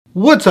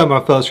What's up, my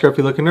fellow scruffy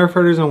looking nerf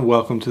herders, and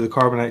welcome to the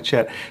Carbonite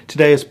Chat.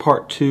 Today is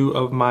part 2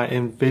 of my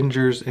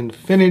Avengers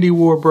Infinity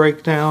War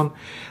breakdown.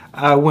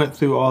 I went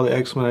through all the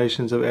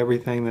explanations of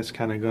everything that's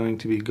kind of going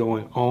to be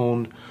going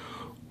on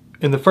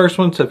in the first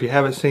one, so if you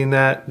haven't seen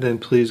that, then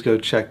please go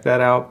check that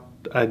out.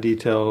 I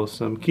detail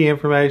some key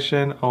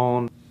information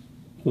on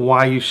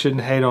why you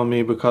shouldn't hate on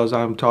me because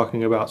I'm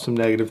talking about some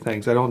negative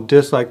things. I don't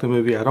dislike the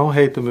movie. I don't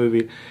hate the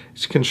movie.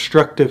 It's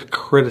constructive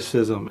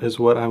criticism is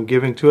what I'm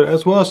giving to it,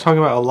 as well as talking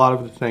about a lot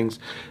of the things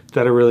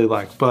that I really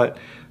like. But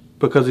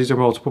because these are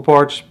multiple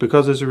parts,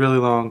 because this is really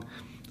long,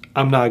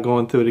 I'm not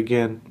going through it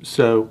again.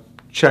 So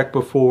check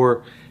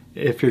before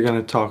if you're going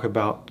to talk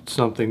about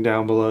something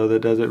down below that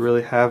doesn't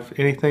really have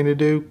anything to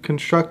do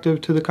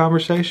constructive to the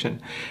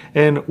conversation.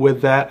 And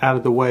with that out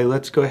of the way,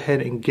 let's go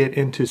ahead and get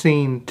into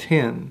scene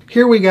 10.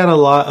 Here we got a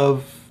lot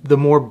of the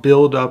more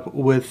build up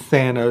with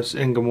Thanos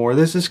and Gamora.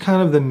 This is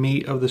kind of the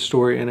meat of the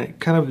story, and it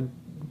kind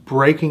of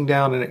breaking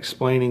down and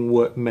explaining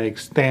what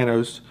makes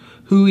Thanos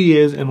who he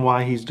is and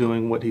why he's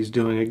doing what he's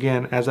doing.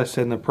 Again, as I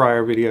said in the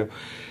prior video,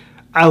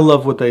 I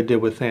love what they did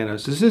with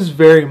Thanos. This is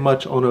very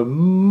much on a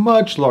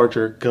much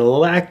larger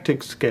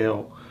galactic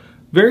scale.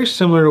 Very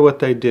similar to what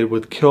they did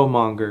with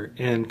Killmonger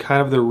and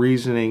kind of the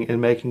reasoning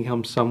and making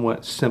him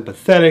somewhat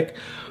sympathetic,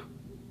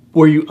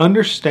 where you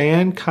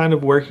understand kind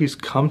of where he's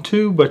come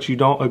to, but you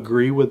don't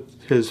agree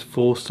with his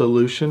full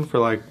solution for,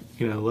 like,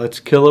 you know, let's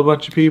kill a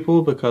bunch of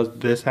people because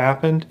this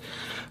happened.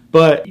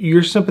 But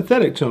you're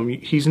sympathetic to him.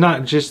 He's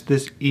not just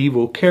this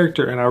evil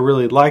character, and I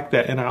really like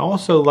that. And I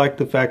also like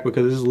the fact,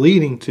 because it's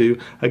leading to,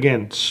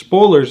 again,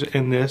 spoilers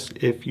in this.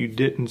 If you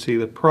didn't see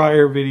the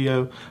prior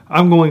video,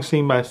 I'm going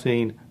scene by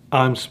scene.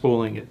 I'm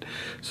spoiling it.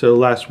 So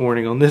last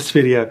warning on this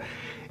video.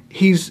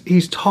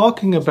 He's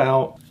talking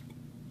about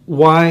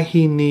why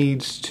he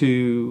needs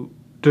to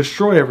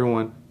destroy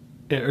everyone,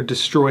 or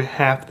destroy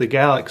half the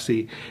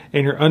galaxy.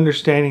 And you're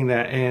understanding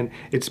that. And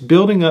it's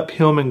building up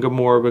him and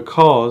Gamora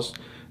because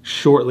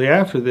shortly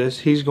after this,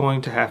 he's going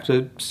to have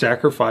to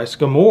sacrifice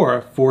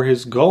Gamora for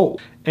his goal.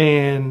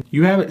 And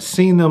you haven't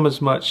seen them as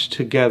much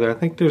together. I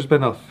think there's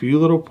been a few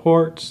little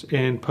parts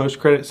in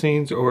post-credit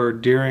scenes or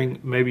during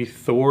maybe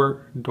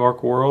Thor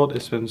Dark World.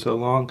 It's been so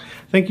long.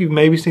 I think you've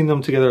maybe seen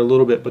them together a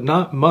little bit, but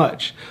not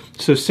much.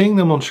 So seeing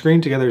them on screen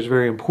together is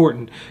very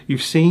important.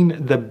 You've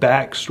seen the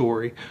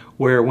backstory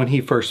where when he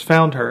first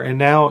found her, and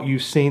now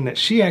you've seen that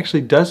she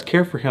actually does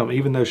care for him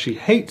even though she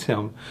hates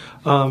him.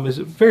 It's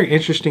a very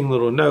interesting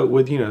little note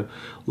with, you know,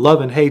 love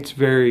and hate's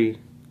very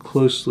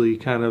closely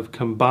kind of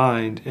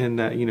combined in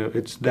that, you know,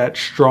 it's that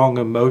strong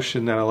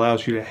emotion that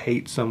allows you to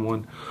hate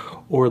someone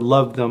or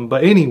love them.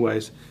 But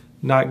anyways,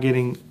 not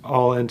getting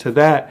all into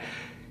that,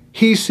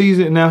 he sees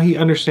it now. He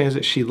understands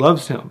that she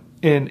loves him,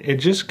 and it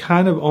just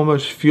kind of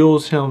almost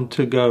fuels him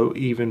to go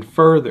even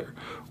further,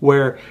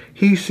 where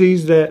he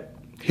sees that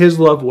his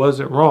love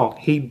wasn't wrong.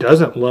 He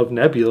doesn't love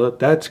Nebula,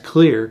 that's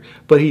clear,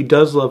 but he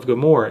does love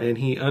Gamora, and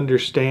he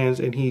understands,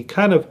 and he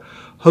kind of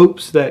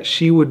hopes that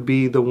she would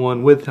be the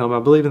one with him.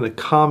 I believe in the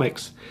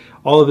comics,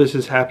 all of this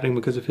is happening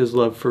because of his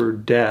love for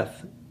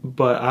Death,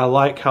 but I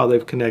like how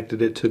they've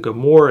connected it to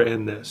Gamora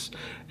in this,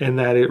 and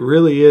that it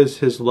really is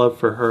his love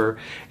for her,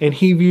 and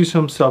he views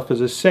himself as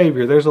a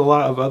savior. There's a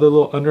lot of other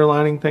little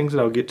underlining things that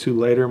I'll get to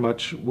later,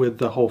 much with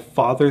the whole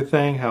father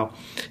thing, how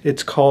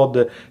it's called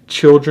the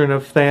children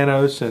of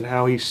Thanos, and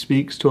how he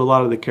speaks to a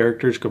lot of the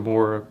characters,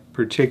 Gamora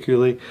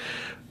particularly,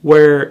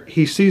 where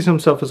he sees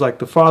himself as like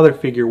the father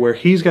figure, where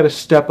he's got to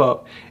step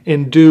up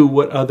and do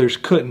what others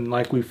couldn't.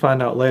 Like we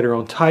find out later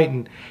on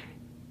Titan,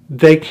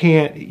 they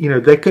can't, you know,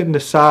 they couldn't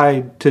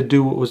decide to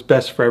do what was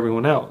best for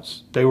everyone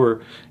else. They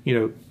were, you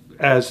know,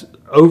 as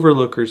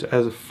overlookers,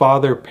 as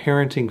father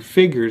parenting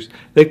figures,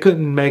 they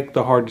couldn't make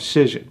the hard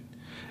decision.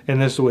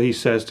 And this is what he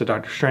says to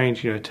Doctor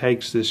Strange, you know, it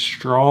takes this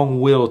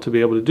strong will to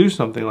be able to do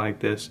something like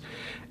this.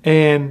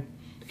 And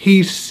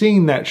he's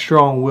seen that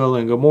strong will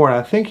in Gamora.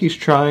 I think he's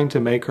trying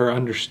to make her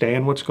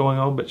understand what's going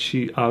on, but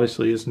she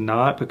obviously is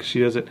not, because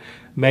she doesn't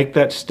make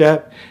that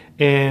step.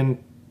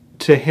 And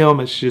to him,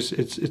 it's just,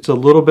 it's a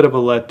little bit of a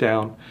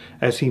letdown,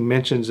 as he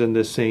mentions in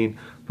this scene,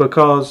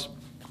 because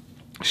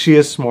she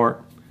is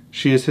smart,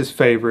 she is his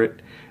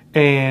favorite,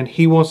 and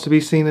he wants to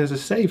be seen as a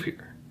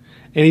savior.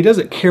 And he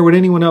doesn't care what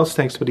anyone else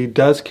thinks, but he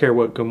does care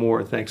what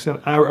Gamora thinks. And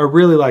I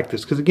really like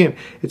this, because again,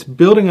 it's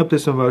building up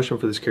this emotion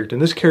for this character.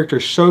 And this character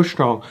is so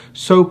strong,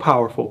 so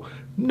powerful.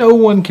 No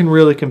one can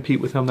really compete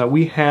with him that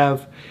we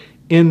have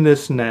in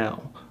this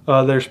now.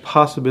 There's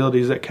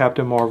possibilities that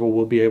Captain Marvel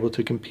will be able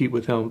to compete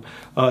with him.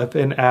 If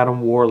an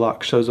Adam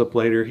Warlock shows up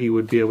later, he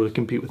would be able to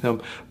compete with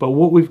him. But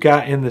what we've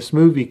got in this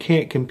movie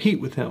can't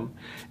compete with him.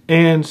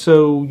 And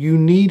so you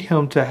need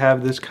him to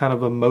have this kind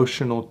of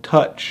emotional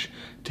touch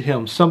to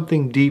him,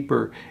 something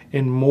deeper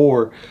and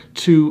more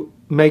to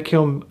make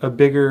him a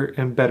bigger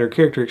and better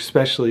character,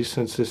 especially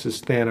since this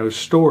is Thanos'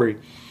 story.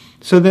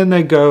 So then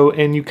they go,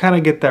 and you kind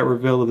of get that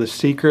reveal of the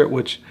secret,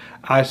 which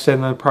I said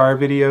in the prior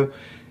video.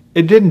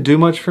 it didn't do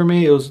much for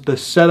me. It was the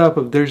setup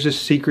of there's this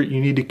secret,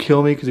 you need to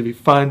kill me because if he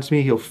finds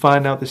me, he'll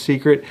find out the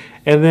secret.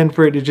 And then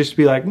for it to just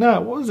be like,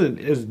 no, it wasn't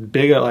as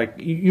big. Like,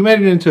 you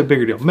made it into a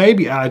bigger deal.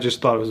 Maybe I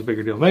just thought it was a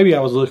bigger deal. Maybe I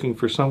was looking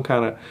for some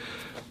kind of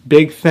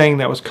big thing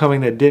that was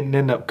coming that didn't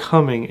end up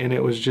coming. And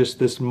it was just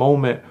this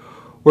moment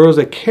where it was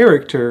a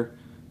character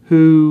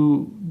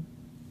who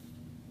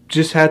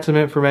just had some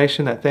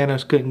information that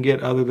Thanos couldn't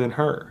get other than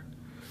her.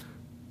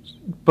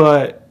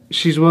 But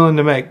she's willing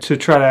to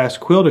try to ask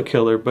Quill to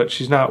kill her, but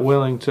she's not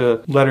willing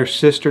to let her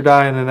sister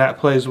die. And then that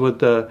plays with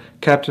the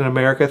Captain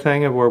America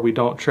thing of where we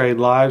don't trade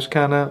lives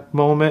kind of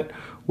moment,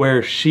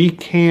 where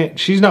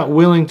she's not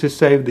willing to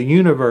save the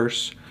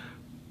universe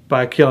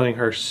by killing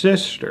her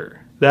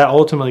sister. That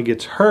ultimately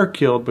gets her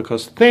killed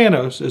because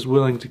Thanos is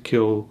willing to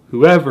kill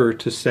whoever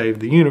to save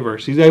the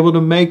universe. He's able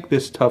to make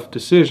this tough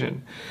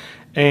decision.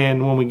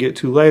 And when we get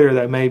to later,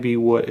 that may be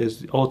what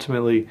is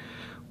ultimately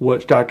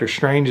what Doctor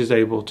Strange is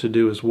able to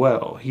do as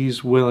well.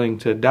 He's willing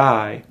to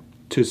die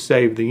to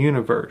save the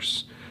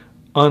universe,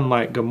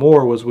 unlike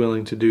Gamora was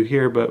willing to do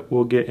here, but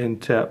we'll get in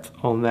depth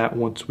on that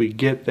once we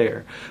get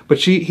there. But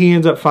he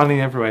ends up finding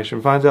the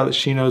information, finds out that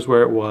she knows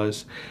where it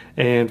was,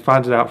 and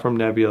finds it out from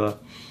Nebula.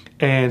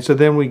 And so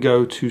then we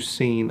go to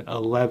scene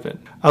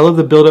 11. I love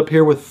the build up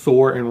here with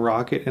Thor and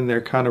Rocket and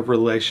their kind of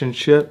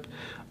relationship.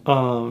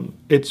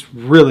 It's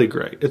really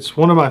great. It's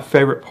one of my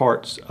favorite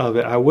parts of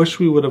it. I wish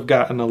we would have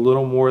gotten a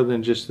little more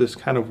than just this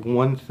kind of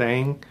one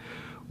thing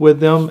with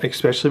them,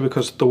 especially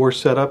because Thor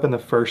set up in the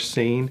first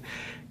scene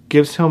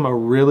gives him a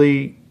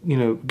really,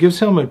 gives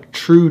him a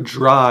true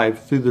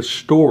drive through the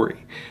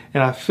story.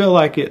 And I feel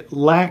like it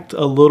lacked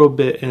a little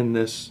bit in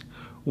this,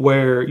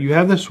 where you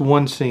have this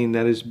one scene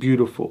that is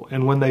beautiful,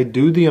 and when they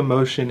do the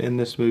emotion in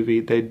this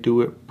movie, they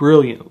do it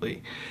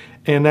brilliantly.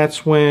 And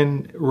that's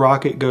when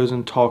Rocket goes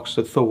and talks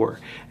to Thor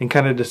and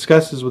kind of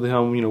discusses with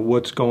him,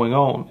 what's going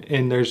on.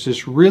 And there's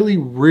this really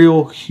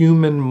real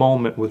human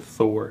moment with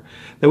Thor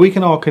that we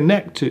can all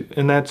connect to.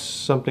 And that's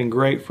something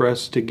great for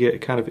us to get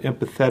kind of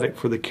empathetic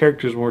for the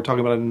characters when we're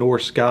talking about a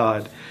Norse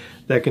god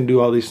that can do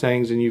all these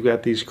things. And you've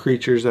got these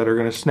creatures that are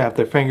going to snap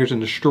their fingers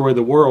and destroy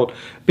the world.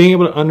 Being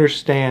able to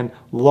understand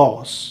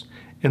loss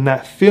and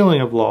that feeling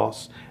of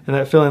loss and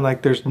that feeling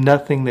like there's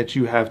nothing that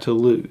you have to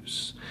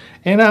lose.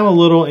 And I'm a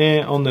little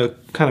on the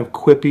kind of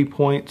quippy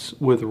points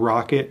with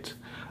Rocket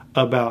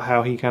about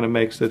how he kind of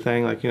makes the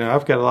thing like,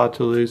 I've got a lot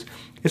to lose.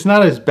 It's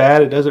not as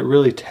bad. It doesn't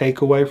really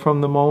take away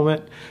from the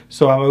moment.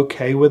 So I'm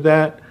okay with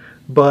that.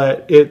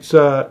 But it's,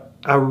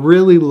 I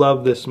really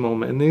love this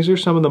moment. And these are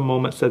some of the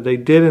moments that they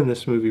did in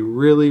this movie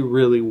really,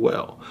 really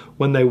well.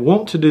 When they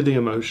want to do the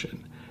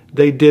emotion,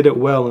 they did it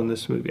well in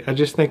this movie. I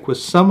just think with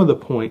some of the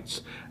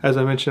points, as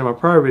I mentioned in my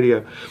prior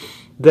video,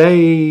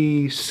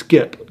 they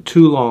skip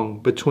too long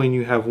between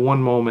you have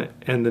one moment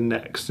and the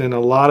next. And a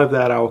lot of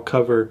that I'll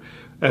cover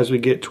as we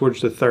get towards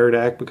the third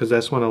act, because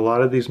that's when a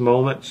lot of these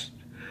moments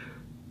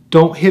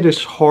don't hit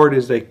as hard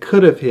as they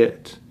could have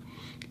hit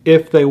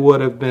if they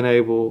would have been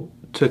able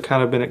to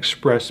kind of been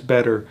expressed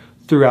better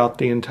throughout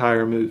the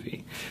entire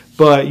movie.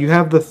 But you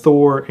have the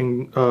Thor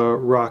and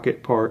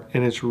Rocket part,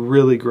 and it's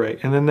really great.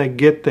 And then they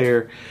get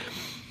there,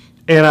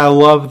 and I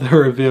love the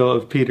reveal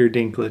of Peter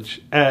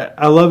Dinklage.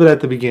 I love it at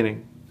the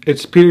beginning.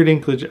 It's Peter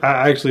Dinklage.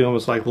 I actually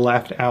almost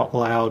laughed out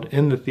loud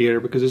in the theater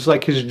because it's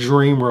like his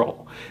dream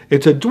role.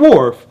 It's a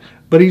dwarf,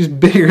 but he's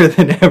bigger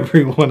than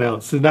everyone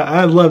else. And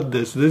I love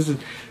this. This is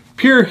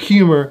pure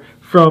humor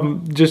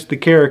from just the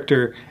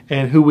character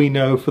and who we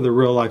know for the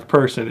real life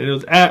person. It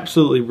was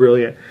absolutely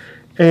brilliant.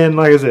 And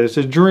like I said, it's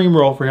a dream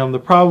role for him. The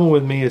problem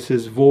with me is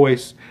his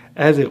voice.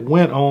 As it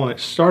went on, it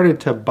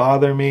started to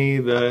bother me.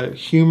 The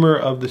humor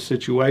of the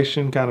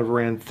situation kind of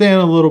ran thin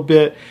a little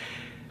bit.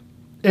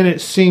 And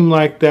it seemed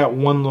like that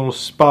one little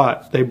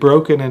spot, they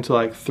broke it into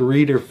like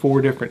 3 to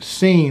 4 different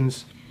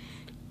scenes,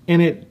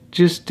 and it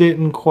just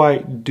didn't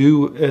quite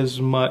do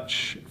as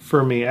much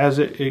for me, as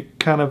it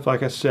kind of,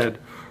 like I said,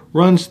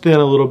 runs thin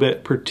a little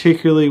bit,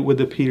 particularly with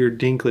the Peter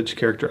Dinklage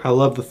character. I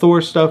love the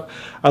Thor stuff.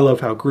 I love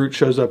how Groot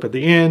shows up at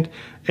the end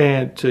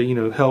and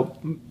to,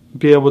 help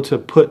be able to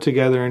put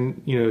together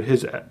and,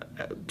 his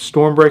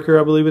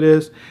Stormbreaker, I believe it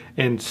is,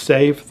 and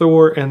save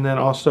Thor, and then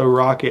also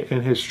Rocket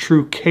and his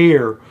true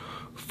care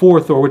for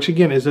Thor, which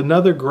again is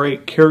another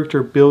great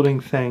character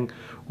building thing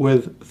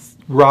with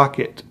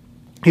Rocket.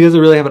 He doesn't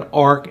really have an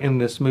arc in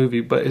this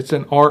movie, but it's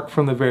an arc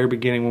from the very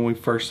beginning when we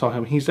first saw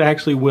him. He's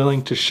actually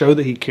willing to show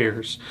that he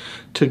cares,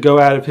 to go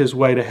out of his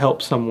way to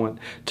help someone,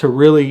 to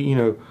really,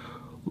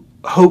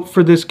 hope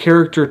for this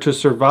character to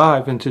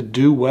survive and to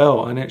do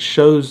well. And it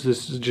shows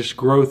this is just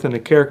growth in the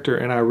character,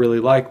 and I really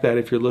like that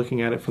if you're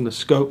looking at it from the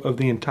scope of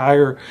the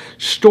entire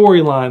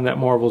storyline that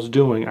Marvel's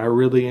doing. I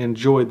really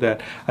enjoyed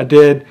that. I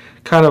did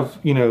kind of,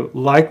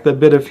 like the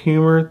bit of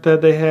humor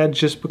that they had,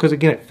 just because,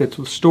 again, it fits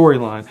with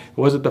storyline. It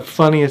wasn't the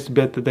funniest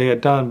bit that they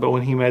had done, but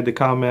when he made the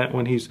comment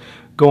when he's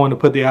going to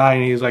put the eye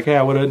in, he's like, hey,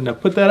 I wouldn't have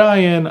put that eye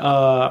in.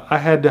 I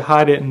had to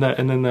hide it, and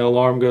then the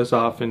alarm goes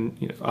off,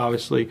 and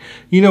obviously,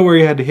 where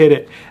you had to hit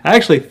it. I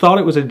actually thought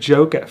it was a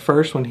joke at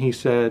first when he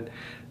said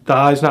the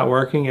eye's not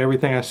working.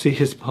 Everything I see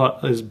is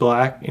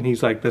black. And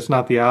he's like, that's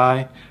not the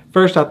eye.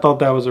 First, I thought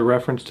that was a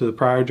reference to the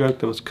prior joke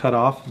that was cut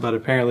off, but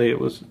apparently it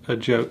was a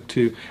joke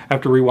to,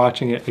 after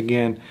rewatching it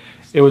again,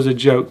 it was a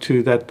joke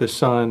to that the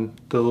sun,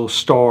 the little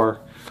star,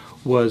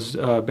 was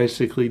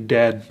basically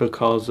dead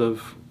because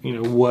of, you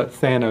know, what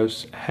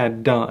Thanos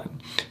had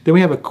done. Then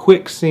we have a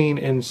quick scene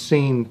in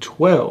scene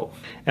 12,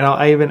 and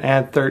I'll even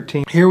add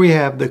 13. Here we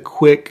have the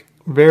quick,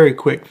 very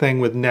quick thing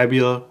with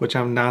Nebula, which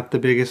I'm not the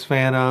biggest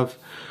fan of,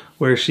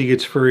 where she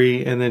gets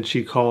free and then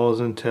she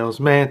calls and tells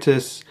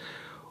Mantis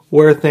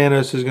where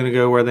Thanos is going to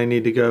go, where they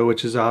need to go,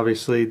 which is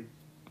obviously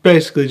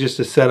basically just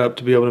a setup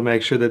to be able to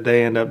make sure that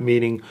they end up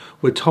meeting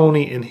with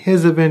Tony and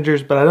his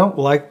Avengers. But I don't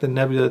like the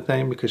Nebula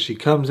thing because she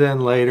comes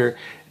in later.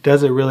 It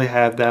doesn't really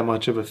have that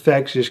much of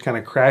effect. She just kind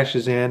of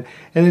crashes in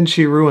and then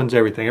she ruins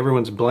everything.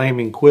 Everyone's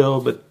blaming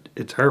Quill, but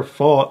it's her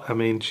fault. I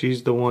mean,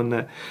 she's the one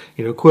that,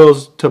 you know,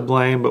 Quill's to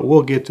blame, but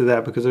we'll get to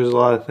that because there's a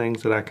lot of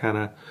things that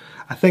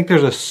I think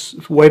there's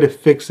a way to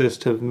fix this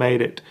to have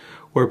made it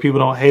where people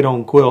don't hate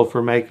on Quill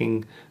for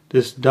making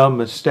this dumb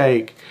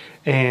mistake,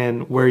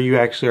 and where you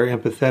actually are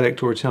empathetic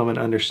towards him and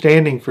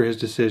understanding for his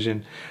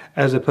decision,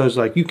 as opposed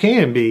to, like, you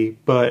can be,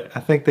 but I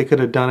think they could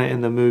have done it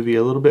in the movie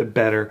a little bit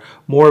better,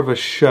 more of a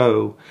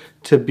show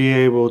to be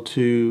able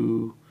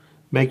to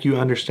make you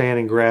understand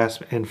and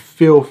grasp and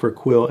feel for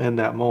Quill in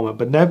that moment.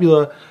 But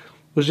Nebula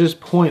was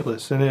just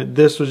pointless, and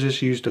this was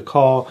just used to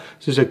call.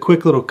 It's just a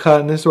quick little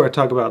cut, and this is where I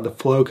talk about the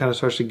flow kind of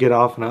starts to get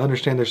off, and I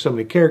understand there's so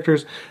many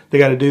characters, they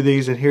got to do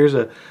these, and here's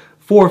a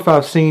 4 or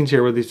 5 scenes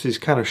here with these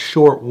kind of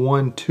short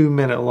 1-2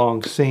 minute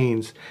long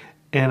scenes,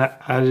 and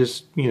I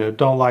just, you know,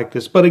 don't like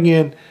this. But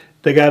again,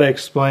 they got to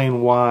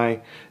explain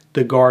why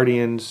the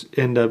Guardians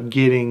end up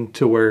getting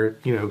to where,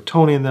 you know,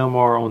 Tony and them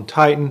are on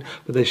Titan,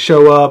 but they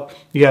show up.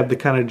 You have the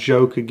kind of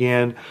joke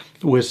again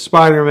with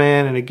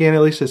Spider-Man, and again,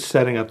 at least it's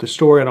setting up the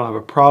story. I don't have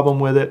a problem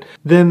with it.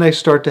 Then they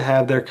start to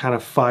have their kind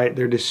of fight,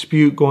 their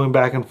dispute going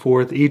back and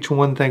forth. Each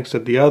one thinks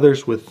that the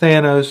other's with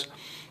Thanos,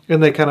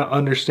 and they kind of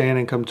understand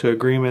and come to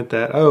agreement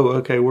that, oh,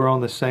 okay, we're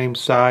on the same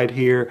side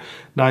here.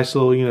 Nice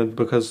little, you know,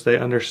 because they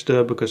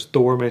understood, because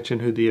Thor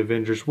mentioned who the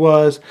Avengers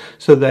was,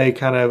 so they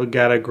kind of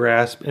got a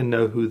grasp and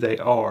know who they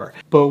are.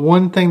 But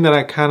one thing that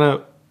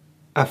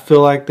I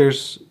feel like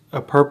there's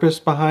a purpose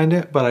behind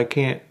it, but I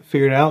can't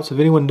figure it out. So if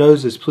anyone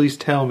knows this, please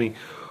tell me.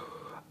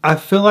 I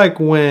feel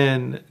like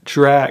when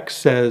Drax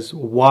says,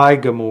 why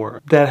Gamora,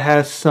 that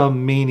has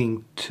some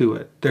meaning to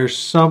it. There's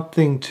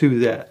something to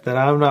that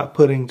I'm not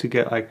putting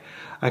together. Like,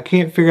 I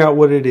can't figure out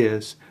what it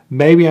is.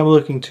 Maybe I'm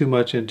looking too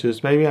much into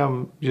this. Maybe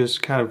I'm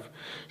just kind of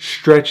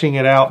stretching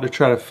it out to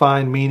try to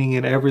find meaning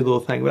in every little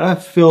thing. But I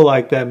feel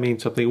like that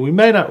means something. We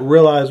may not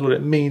realize what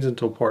it means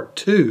until part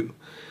 2,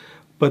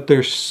 but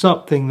there's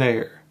something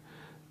there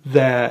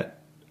that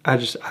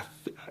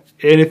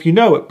and if you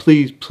know it,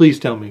 please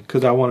tell me,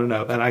 because I want to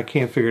know, and I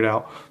can't figure it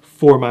out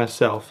for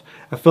myself.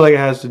 I feel like it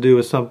has to do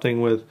with something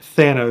with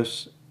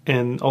Thanos,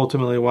 and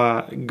ultimately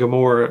why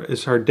Gamora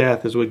is her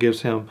death is what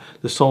gives him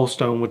the Soul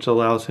Stone, which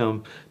allows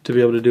him to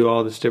be able to do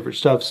all this different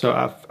stuff. So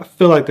I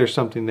feel like there's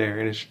something there,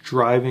 and it's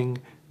driving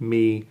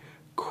me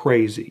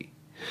crazy.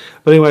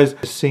 But anyways,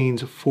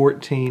 scenes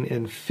 14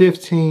 and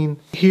 15.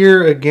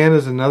 Here again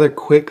is another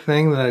quick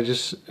thing that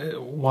is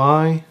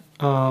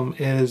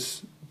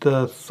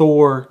the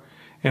Thor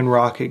and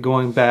Rocket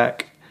going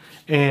back,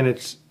 and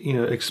it's, you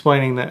know,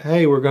 explaining that,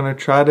 hey, we're going to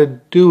try to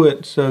do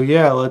it, so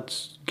yeah,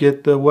 let's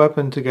get the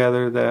weapon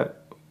together,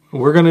 that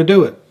we're going to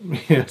do it.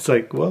 It's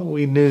like, well,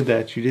 we knew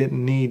that. You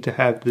didn't need to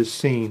have this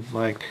scene.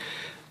 Like,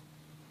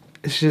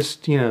 it's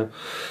just, you know,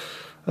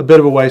 a bit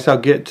of a waste. I'll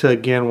get to,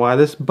 again, why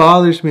this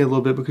bothers me a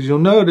little bit, because you'll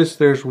notice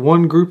there's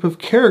one group of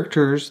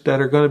characters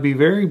that are going to be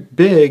very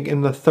big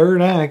in the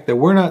third act that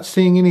we're not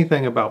seeing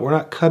anything about. We're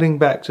not cutting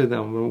back to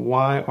them.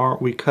 Why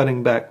aren't we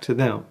cutting back to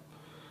them?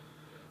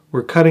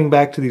 We're cutting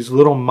back to these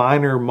little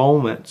minor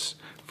moments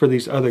for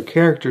these other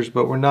characters,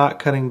 but we're not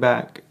cutting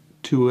back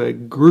to a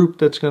group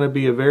that's going to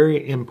be a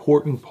very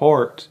important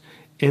part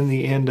in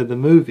the end of the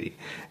movie.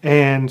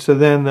 And so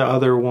then the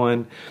other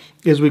one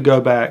is we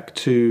go back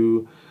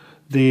to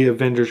the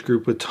Avengers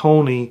group with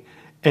Tony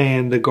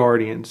and the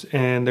Guardians,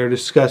 and they're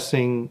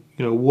discussing,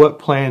 you know, what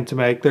plan to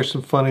make. There's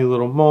some funny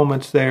little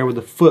moments there with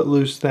the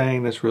Footloose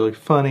thing that's really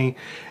funny,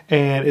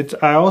 and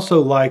I also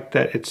like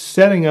that it's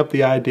setting up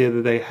the idea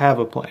that they have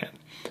a plan.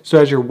 So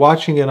as you're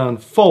watching it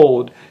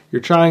unfold,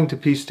 you're trying to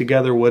piece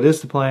together what is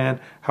the plan,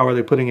 how are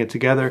they putting it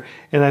together,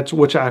 and that's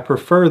which I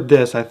prefer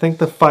this. I think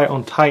the fight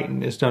on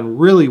Titan is done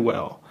really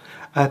well.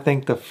 I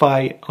think the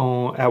fight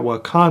at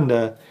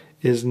Wakanda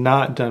is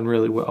not done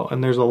really well,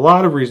 and there's a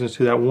lot of reasons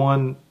to that.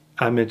 One,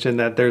 I mentioned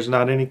that there's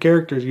not any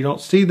characters. You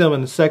don't see them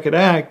in the second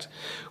act.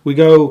 We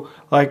go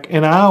like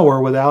an hour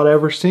without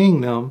ever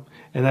seeing them,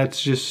 and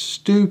that's just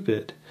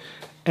stupid.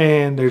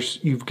 And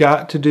you've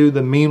got to do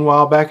the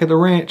meanwhile back at the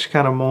ranch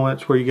kind of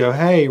moments where you go,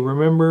 hey,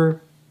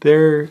 remember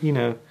there, you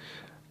know,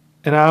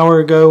 an hour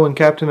ago when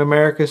Captain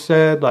America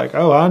said, like,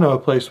 oh, I know a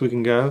place we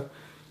can go.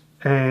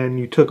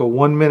 And you took a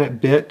 1-minute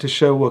bit to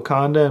show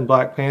Wakanda and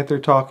Black Panther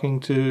talking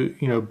to,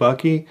 you know,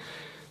 Bucky.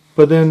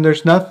 But then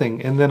there's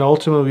nothing. And then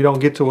ultimately we don't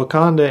get to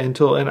Wakanda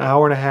until an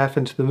hour and a half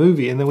into the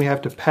movie. And then we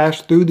have to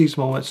pass through these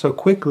moments so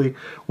quickly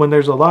when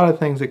there's a lot of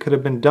things that could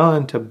have been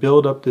done to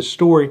build up this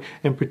story.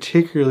 And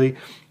particularly,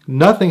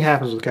 nothing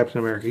happens with Captain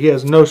America. He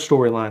has no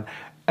storyline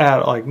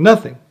at like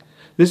nothing.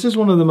 This is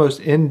one of the most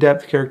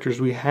in-depth characters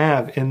we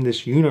have in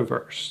this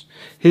universe.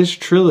 His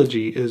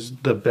trilogy is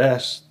the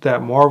best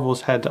that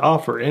Marvel's had to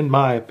offer, in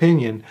my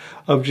opinion,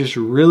 of just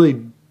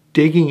really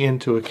digging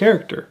into a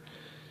character.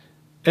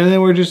 And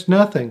then we're just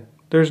nothing.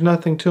 There's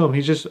nothing to him.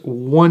 He's just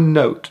one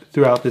note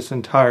throughout this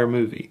entire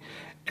movie.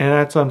 And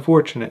that's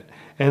unfortunate.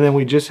 And then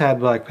we just had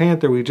Black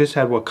Panther. We just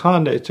had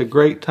Wakanda. It's a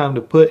great time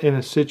to put in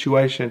a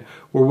situation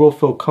where we'll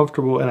feel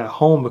comfortable and at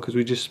home because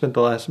we just spent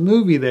the last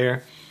movie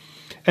there.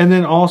 And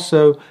then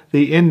also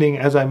the ending,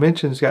 as I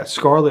mentioned, has got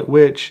Scarlet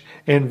Witch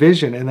and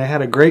Vision. And they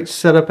had a great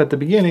setup at the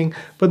beginning.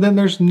 But then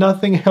there's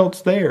nothing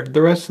else there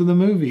the rest of the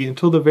movie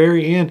until the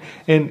very end.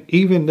 And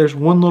even there's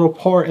one little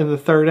part in the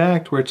third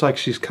act where it's like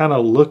she's kind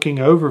of looking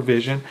over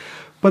Vision.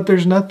 But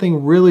there's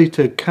nothing really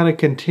to kind of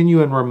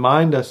continue and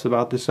remind us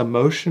about this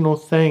emotional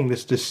thing,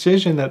 this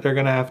decision that they're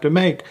going to have to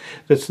make.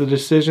 That's the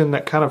decision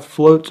that kind of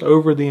floats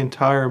over the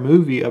entire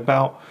movie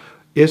about,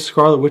 is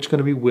Scarlet Witch going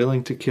to be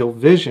willing to kill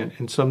Vision?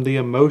 And some of the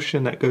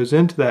emotion that goes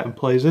into that and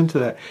plays into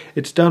that.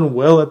 It's done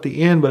well at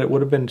the end, but it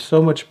would have been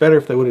so much better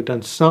if they would have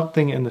done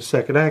something in the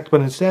second act.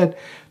 But instead,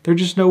 they're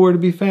just nowhere to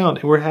be found.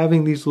 And we're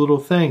having these little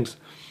things.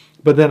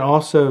 But then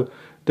also,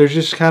 there's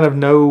just kind of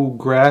no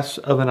grasp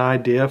of an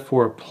idea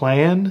for a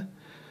plan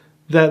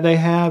that they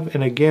have.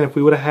 And again, if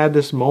we would have had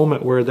this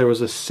moment where there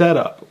was a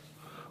setup,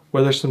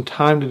 where there's some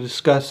time to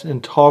discuss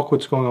and talk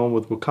what's going on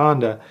with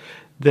Wakanda,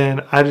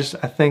 then I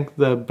think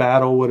the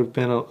battle would have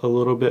been a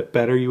little bit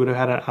better. You would have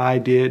had an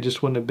idea. It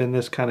just wouldn't have been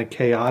this kind of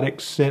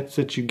chaotic sense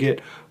that you get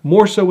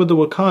more so with the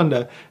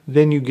Wakanda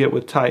than you get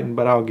with Titan.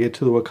 But I'll get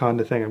to the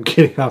Wakanda thing. I'm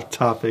getting off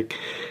topic,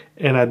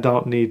 and I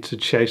don't need to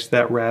chase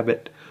that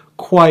rabbit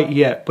quite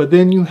yet. But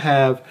then you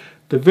have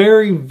the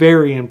very,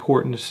 very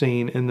important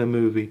scene in the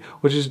movie,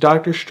 which is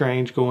Doctor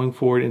Strange going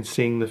forward and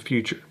seeing the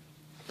future.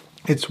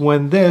 It's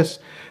when that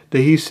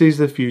he sees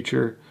the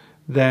future,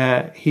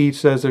 that he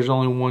says there's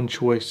only one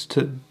choice,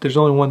 there's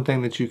only one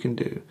thing that you can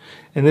do.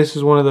 And this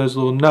is one of those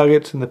little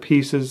nuggets and the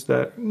pieces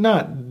that,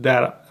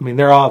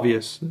 they're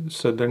obvious,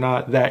 so they're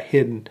not that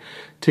hidden,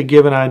 to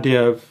give an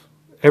idea of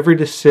every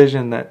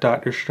decision that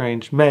Doctor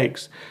Strange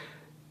makes.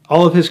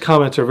 All of his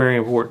comments are very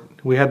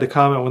important. We had the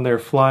comment when they were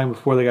flying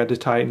before they got to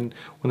Titan,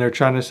 when they were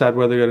trying to decide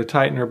whether to go to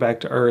Titan or back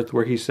to Earth,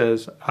 where he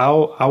says, I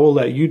will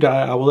let you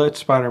die, I will let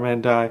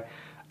Spider-Man die,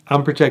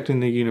 I'm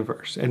protecting the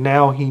universe. And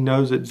now he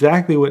knows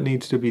exactly what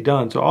needs to be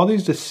done. So all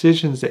these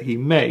decisions that he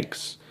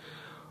makes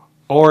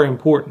are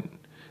important.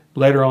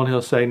 Later on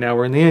he'll say, now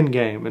we're in the end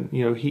game. And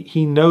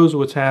he knows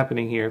what's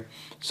happening here.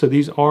 So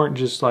these aren't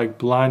just like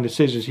blind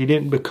decisions. He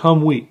didn't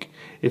become weak.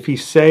 If he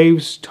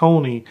saves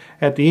Tony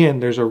at the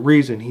end, there's a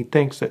reason. He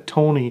thinks that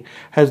Tony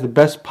has the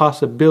best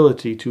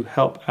possibility to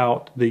help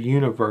out the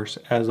universe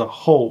as a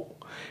whole.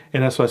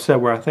 And that's what I said,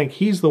 where I think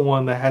he's the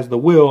one that has the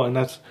will. And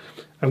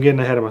I'm getting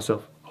ahead of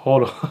myself.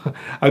 Hold on.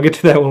 I'll get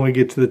to that when we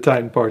get to the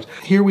Titan parts.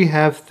 Here we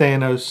have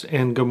Thanos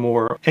and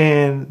Gamora,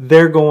 and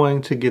they're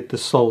going to get the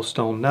Soul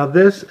Stone. Now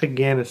this,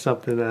 again, is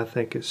something that I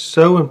think is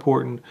so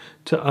important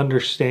to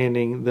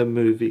understanding the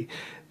movie.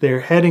 They're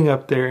heading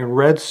up there, and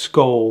Red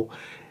Skull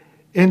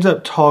ends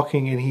up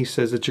talking, and he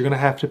says that you're going to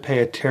have to pay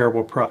a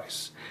terrible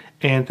price.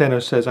 And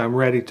Thanos says, I'm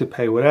ready to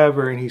pay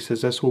whatever. And he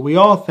says, that's what we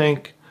all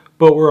think,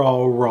 but we're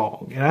all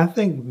wrong. And I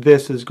think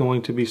this is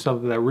going to be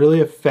something that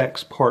really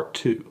affects part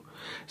 2.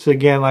 So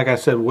again, like I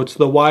said, what's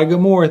the why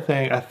Gamora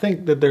thing? I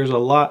think that there's a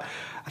lot.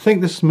 I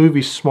think this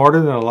movie's smarter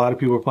than a lot of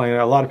people are playing it.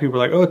 A lot of people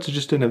are like, oh, it's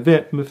just an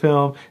event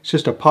film. It's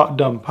just a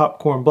dumb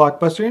popcorn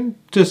blockbuster. And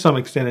to some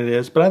extent it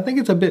is. But I think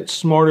it's a bit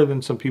smarter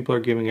than some people are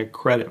giving it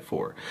credit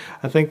for.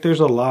 I think there's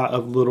a lot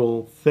of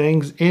little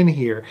things in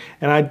here.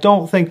 And I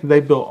don't think that they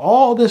built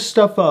all this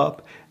stuff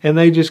up and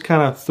they just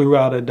kind of threw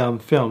out a dumb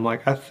film.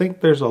 Like, I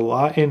think there's a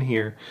lot in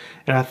here.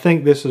 And I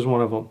think this is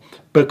one of them.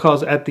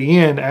 Because at the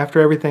end,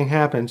 after everything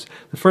happens,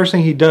 the first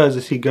thing he does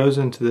is he goes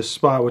into this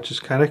spot, which is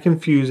kind of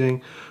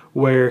confusing,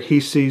 where he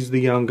sees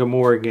the young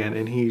Gamora again.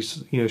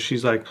 And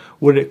she's like,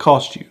 what did it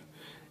cost you?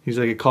 He's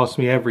like, it cost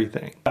me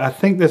everything. I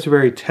think that's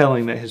very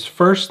telling that his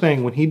first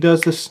thing, when he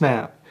does the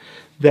snap,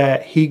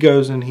 that he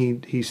goes and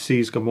he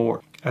sees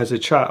Gamora as a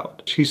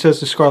child. He says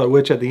to Scarlet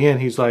Witch at the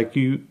end, he's like,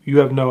 you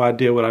have no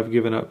idea what I've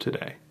given up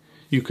today.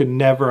 You could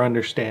never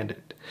understand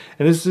it.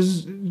 And this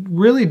is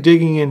really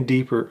digging in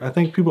deeper. I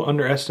think people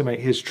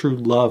underestimate his true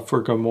love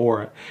for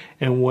Gamora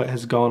and what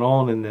has gone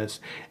on in this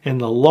and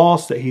the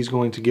loss that he's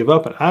going to give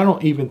up. And I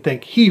don't even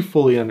think he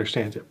fully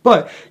understands it.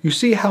 But you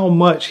see how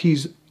much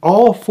he's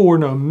all for,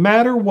 no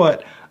matter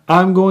what,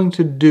 I'm going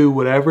to do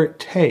whatever it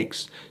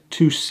takes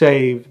to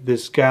save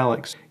this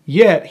galaxy.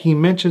 Yet he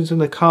mentions in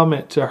the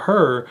comment to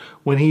her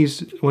when he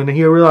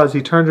realizes,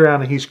 he turns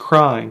around and he's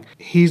crying,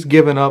 he's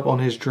given up on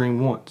his dream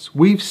once.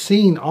 We've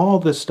seen all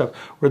this stuff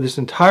where this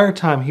entire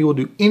time he will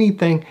do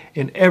anything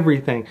and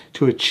everything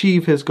to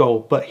achieve his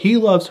goal. But he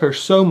loves her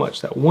so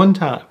much that one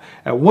time,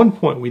 at one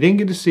point we didn't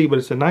get to see, but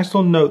it's a nice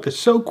little note that's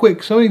so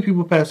quick, so many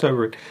people pass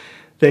over it,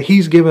 that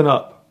he's given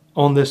up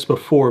on this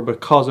before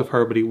because of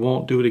her, but he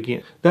won't do it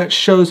again. That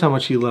shows how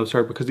much he loves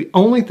her, because the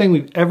only thing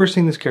we've ever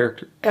seen this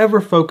character ever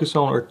focus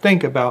on or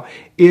think about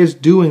is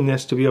doing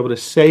this to be able to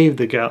save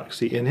the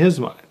galaxy in his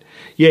mind.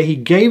 Yet he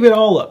gave it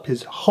all up,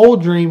 his whole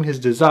dream, his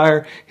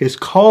desire, his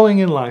calling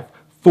in life,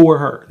 for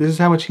her. This is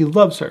how much he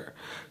loves her.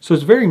 So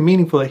it's very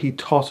meaningful that he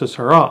tosses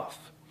her off.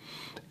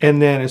 And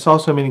then it's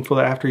also meaningful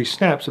that after he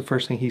snaps, the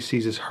first thing he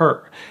sees is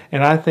her.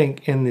 And I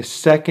think in the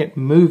second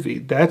movie,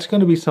 that's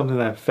going to be something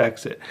that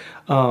affects it.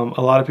 A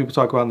lot of people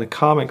talk about in the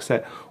comics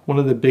that one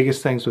of the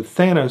biggest things with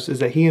Thanos is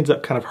that he ends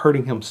up kind of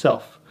hurting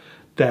himself.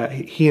 That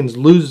he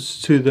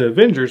loses to the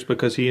Avengers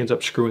because he ends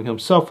up screwing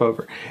himself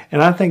over.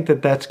 And I think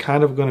that that's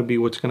kind of going to be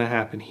what's going to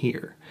happen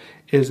here.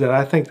 Is that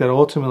I think that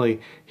ultimately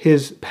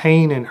his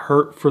pain and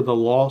hurt for the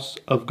loss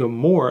of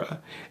Gamora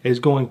is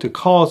going to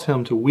cause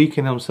him to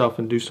weaken himself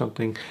and do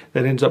something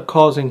that ends up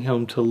causing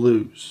him to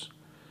lose.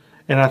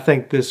 And I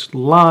think this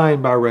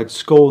line by Red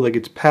Skull that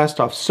gets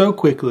passed off so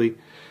quickly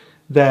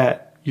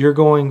that you're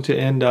going to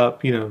end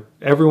up,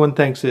 everyone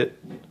thinks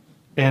it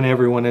and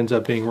everyone ends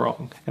up being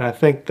wrong. And I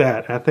think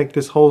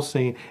this whole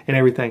scene and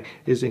everything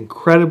is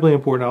incredibly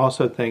important. I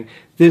also think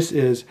this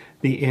is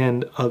the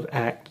end of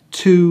Act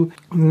 2.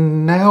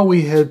 Now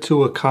we head to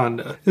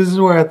Wakanda. This is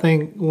where I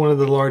think one of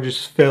the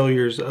largest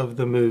failures of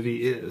the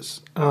movie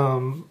is.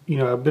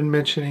 I've been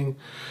mentioning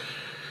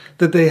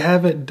that they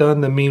haven't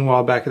done the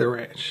meanwhile back at the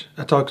ranch.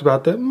 I talked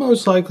about that.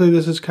 Most likely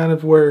this is kind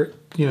of where,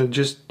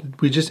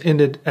 we just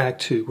ended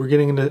Act 2. We're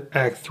getting into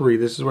Act 3.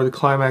 This is where the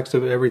climax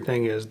of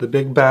everything is. The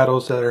big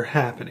battles that are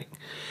happening.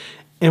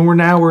 And we're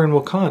in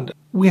Wakanda.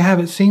 We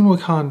haven't seen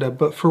Wakanda,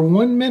 but for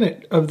 1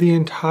 minute of the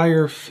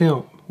entire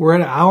film. We're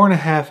at an hour and a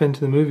half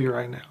into the movie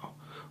right now.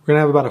 We're going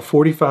to have about a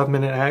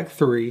 45-minute Act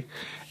 3.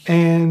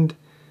 And,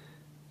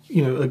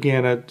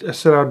 again, I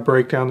said I'd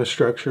break down the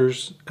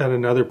structures at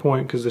another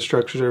point because the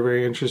structures are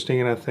very interesting,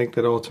 and I think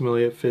that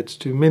ultimately it fits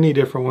to many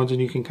different ones, and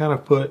you can kind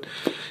of put,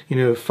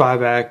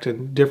 5-act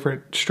and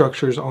different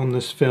structures on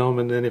this film,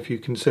 and then if you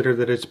consider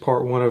that it's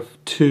part 1 of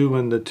 2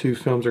 and the 2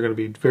 films are going to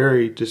be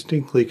very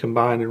distinctly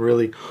combined and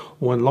really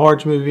one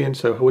large movie, and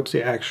so what's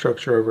the act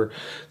structure over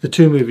the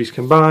 2 movies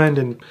combined,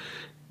 and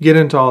get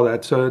into all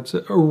that. So it's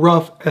a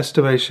rough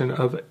estimation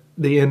of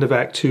the end of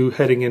Act 2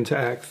 heading into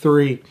Act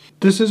 3.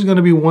 This is going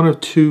to be one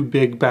of 2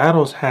 big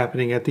battles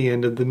happening at the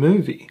end of the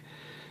movie.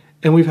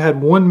 And we've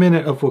had 1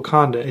 minute of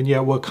Wakanda, and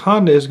yet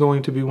Wakanda is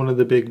going to be one of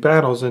the big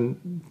battles.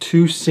 And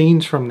 2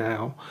 scenes from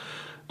now,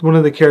 one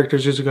of the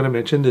characters is going to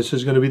mention this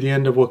is going to be the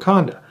end of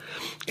Wakanda.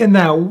 And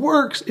that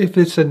works if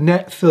it's a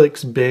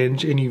Netflix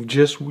binge and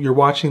you're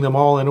watching them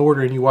all in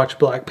order, and you watch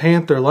Black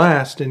Panther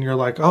last and you're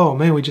like, oh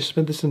man, we just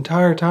spent this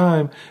entire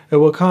time at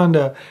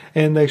Wakanda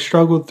and they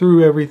struggled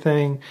through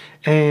everything,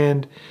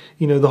 and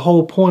the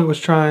whole point was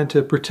trying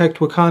to protect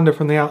Wakanda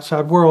from the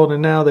outside world,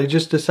 and now they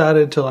just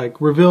decided to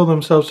reveal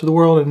themselves to the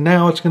world, and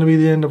now it's going to be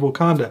the end of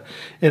Wakanda.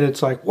 And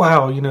it's like,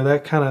 wow,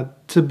 that kind of,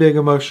 it's a big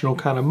emotional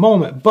kind of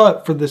moment.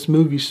 But for this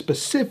movie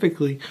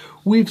specifically,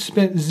 we've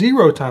spent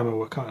 0 time in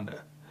Wakanda.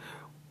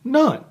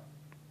 None.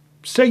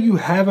 Say you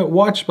haven't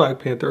watched Black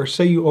Panther, or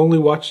say you only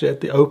watched it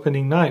at the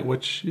opening night,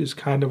 which is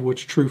kind of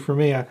what's true for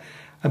me. I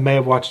may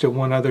have watched it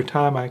one other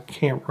time. I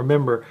can't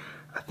remember.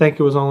 I think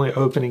it was only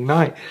opening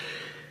night.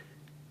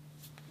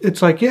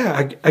 It's like,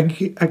 yeah, I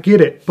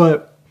get it.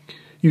 But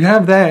you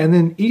have that, and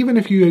then even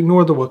if you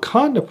ignore the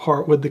Wakanda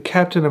part with the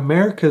Captain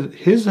America,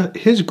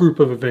 his group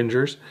of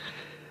Avengers,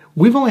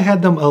 we've only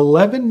had them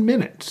 11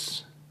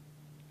 minutes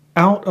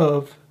out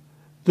of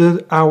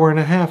the hour and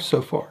a half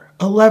so far.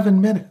 11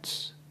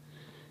 minutes.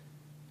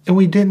 And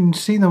we didn't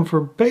see them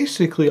for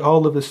basically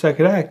all of the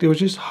second act. It was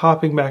just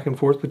hopping back and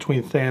forth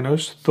between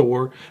Thanos,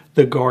 Thor,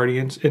 the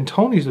Guardians, and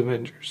Tony's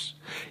Avengers.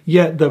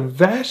 Yet the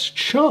vast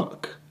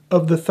chunk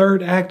of the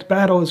third act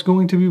battle is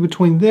going to be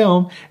between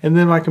them, and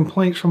then my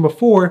complaints from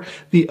before,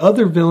 the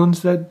other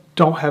villains that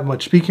don't have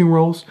much speaking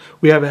roles,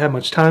 we haven't had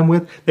much time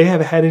with, they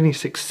haven't had any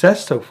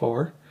success so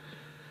far.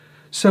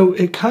 So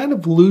it kind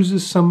of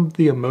loses some of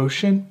the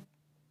emotion.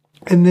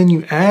 And then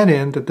you add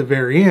in that the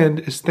very end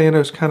is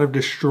Thanos kind of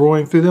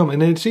destroying through them.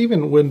 And it's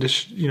even when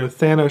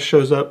Thanos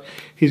shows up,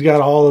 he's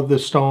got all of the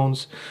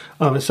stones,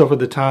 except for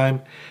the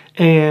time.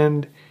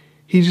 And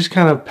he just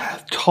kind of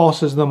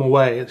tosses them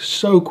away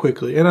so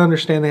quickly. And I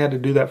understand they had to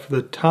do that for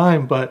the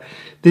time. But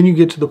then you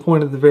get to the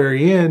point at the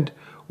very end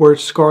where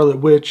it's Scarlet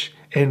Witch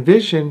and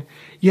Vision.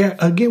 Yeah,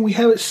 again, we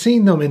haven't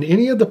seen them in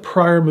any of the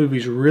prior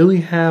movies really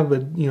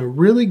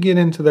really get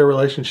into their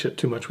relationship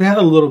too much. We had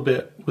a little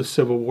bit with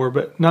Civil War,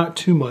 but not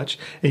too much.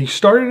 And you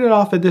started it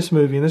off at this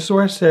movie, and this is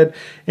where I said,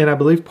 and I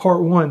believe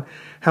part 1,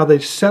 how they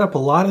set up a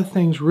lot of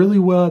things really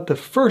well at the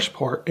first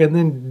part and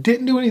then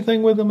didn't do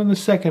anything with them in the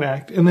second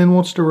act and then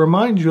wants to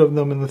remind you of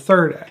them in the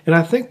third act. And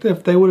I think that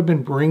if they would have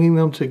been bringing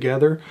them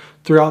together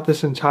throughout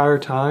this entire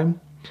time,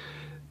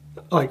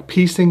 like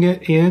piecing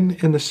it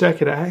in the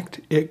second act,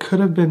 it could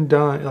have been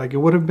done, like it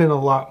would have been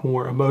a lot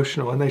more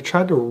emotional. And they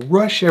tried to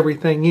rush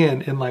everything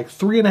in like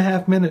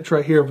 3.5 minutes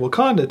right here of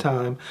Wakanda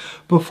time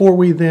before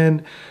we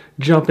then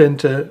jump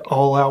into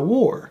all out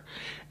war.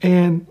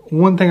 And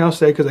one thing I'll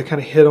say, because I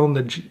kind of hit on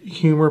the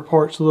humor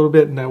parts a little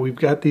bit, now we've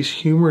got these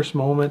humorous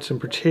moments, and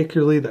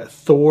particularly that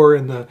Thor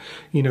and the,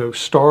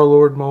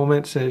 Star-Lord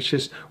moments, and it's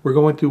just, we're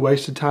going through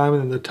wasted time,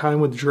 and then the time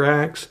with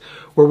Drax,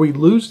 where we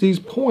lose these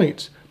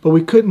points, but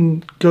we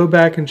couldn't go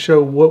back and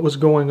show what was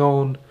going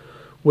on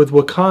with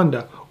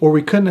Wakanda, or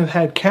we couldn't have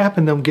had Cap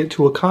and them get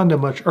to Wakanda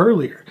much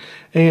earlier.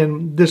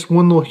 And this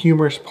one little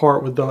humorous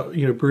part with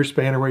the, Bruce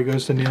Banner where he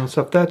goes to kneel and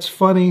stuff, that's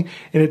funny,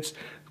 and it's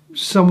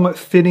somewhat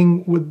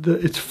fitting with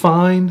it's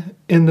fine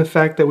in the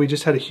fact that we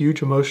just had a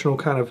huge emotional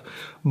kind of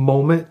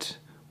moment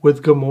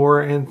with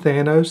Gamora and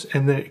Thanos,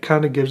 and then it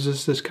kind of gives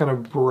us this kind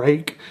of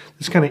break,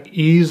 this kind of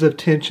ease of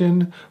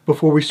tension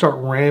before we start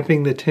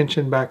ramping the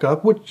tension back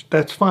up, which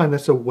that's fine.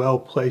 That's a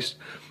well-placed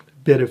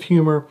bit of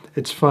humor.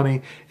 It's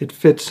funny. It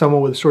fits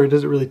somewhat with the story. It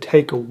doesn't really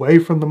take away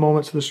from the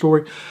moments of the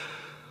story.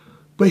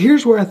 But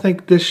here's where I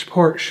think this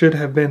part should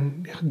have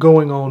been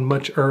going on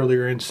much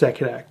earlier in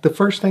second act. The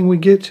first thing we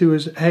get to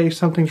is, hey,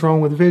 something's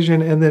wrong with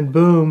Vision, and then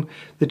boom,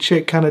 the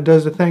chick kind of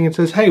does the thing and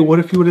says, hey, what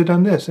if you would have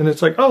done this? And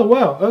it's like, oh,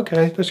 wow,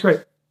 okay, that's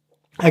great.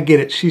 I get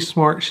it. She's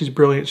smart. She's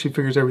brilliant. She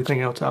figures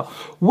everything else out.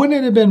 Wouldn't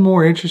it have been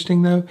more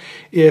interesting, though,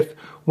 if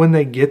when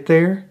they get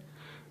there,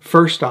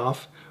 first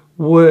off,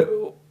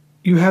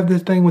 you have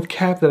this thing with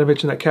Cap that I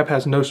mentioned, that Cap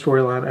has no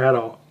storyline at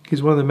all.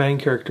 He's one of the main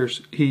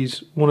characters.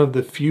 He's one of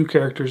the few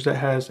characters that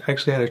has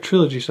actually had a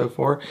trilogy so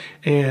far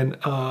and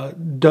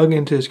dug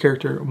into his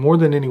character more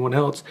than anyone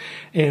else.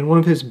 And one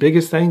of his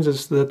biggest things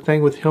is the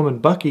thing with him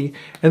and Bucky.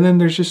 And then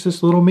there's just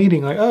this little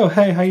meeting like, oh,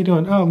 hey, how you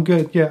doing? Oh, I'm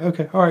good. Yeah,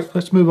 okay. All right,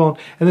 let's move on.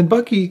 And then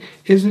Bucky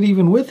isn't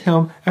even with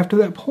him after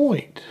that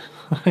point.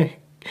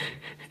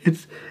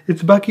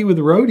 It's Bucky with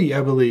Rhodey,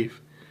 I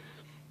believe.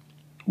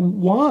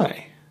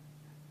 Why?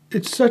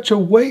 It's such a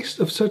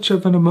waste of such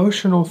of an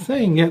emotional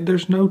thing, yet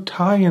there's no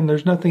tie-in,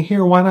 there's nothing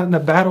here. Why not in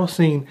the battle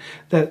scene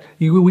that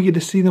we get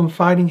to see them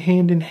fighting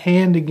hand in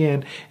hand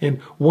again, and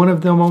one of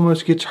them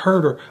almost gets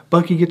hurt, or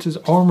Bucky gets his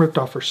arm ripped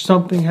off, or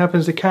something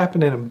happens to Cap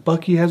and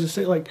Bucky has to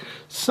say like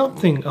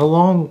something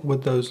along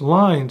with those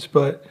lines.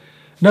 But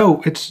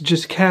no, it's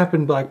just Cap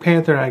and Black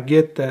Panther, and I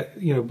get that,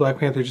 Black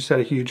Panther just had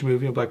a huge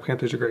movie, and Black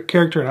Panther's a great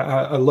character, and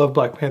I love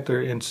Black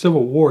Panther. In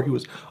Civil War, he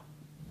was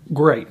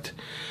great.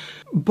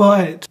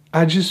 But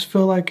I just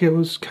feel like it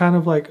was kind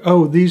of like,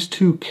 oh, these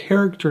two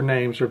character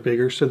names are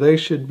bigger, so they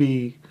should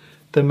be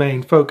the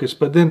main focus.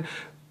 But then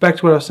back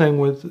to what I was saying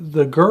with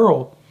the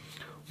girl,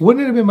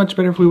 wouldn't it have been much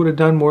better if we would have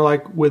done more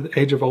like with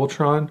Age of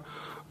Ultron,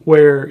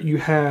 where you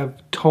have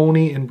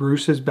Tony and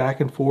Bruce's back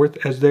and forth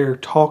as they're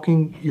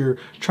talking, you're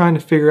trying to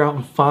figure out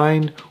and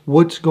find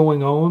what's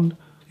going on.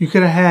 You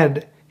could have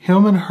had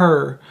him and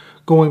her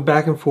going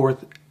back and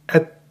forth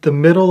at the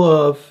middle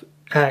of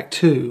Act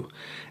 2.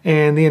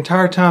 And the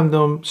entire time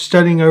them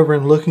studying over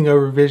and looking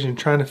over Vision,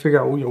 trying to figure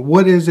out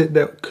what is it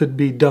that could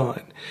be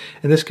done.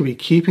 And this could be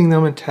keeping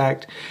them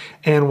intact.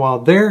 And while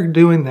they're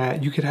doing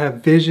that, you could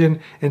have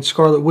Vision and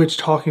Scarlet Witch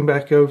talking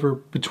back over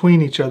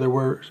between each other,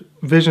 where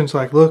Vision's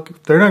like, look,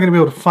 if they're not going to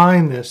be able to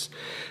find this,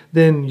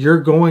 then you're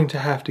going to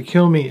have to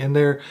kill me. And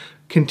they're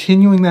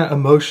continuing that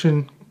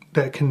emotion,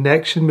 that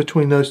connection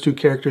between those two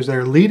characters.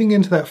 They're leading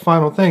into that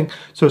final thing.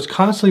 So it's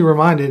constantly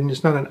reminded, and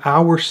it's not an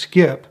hour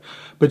skip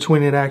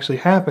between it actually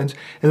happens.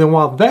 And then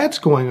while that's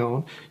going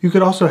on, you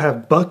could also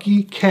have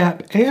Bucky,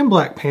 Cap, and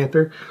Black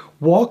Panther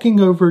walking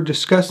over,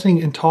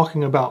 discussing and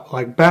talking about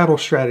like battle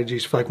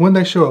strategies for like when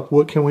they show up,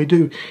 what can we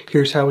do?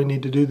 Here's how we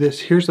need to do this.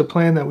 Here's the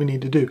plan that we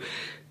need to do.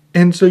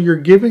 And so you're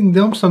giving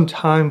them some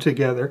time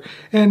together.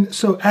 And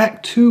so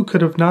Act 2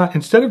 could have not,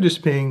 instead of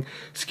just being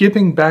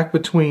skipping back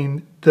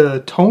between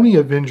the Tony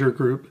Avenger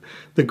group,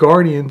 the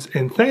Guardians,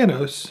 and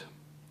Thanos,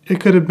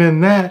 it could have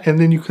been that, and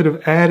then you could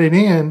have added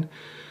in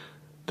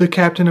the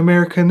Captain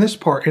America in this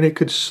part, and it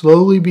could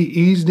slowly be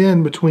eased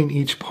in between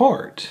each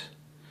part.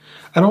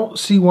 I don't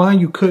see why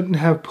you couldn't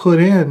have put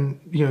in,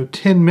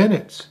 10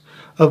 minutes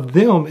of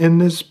them in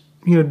this,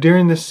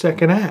 during this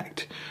second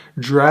act.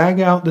 Drag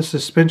out the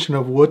suspension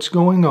of what's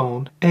going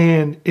on,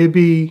 and it'd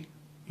be,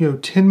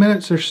 10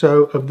 minutes or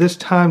so of this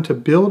time to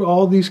build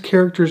all these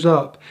characters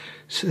up,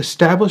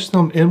 establish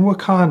them in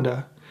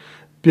Wakanda,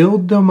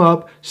 build them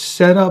up,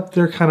 set up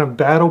their kind of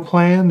battle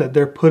plan that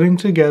they're putting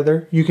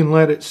together. You can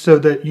let it so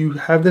that you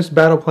have this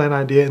battle plan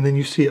idea and then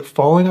you see it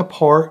falling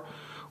apart,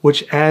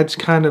 which adds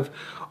kind of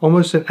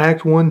almost an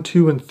Act 1,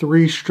 2, and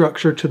 3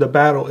 structure to the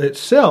battle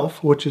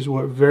itself, which is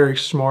what very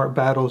smart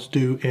battles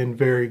do in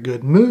very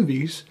good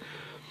movies.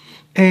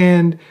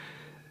 And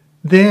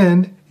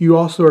then you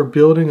also are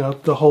building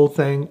up the whole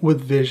thing with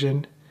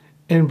Vision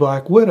and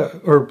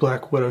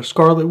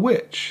Scarlet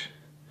Witch.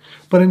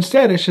 But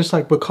instead, it's just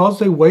like, because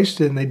they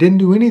wasted and they didn't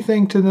do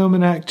anything to them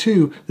in Act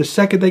 2, the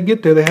second they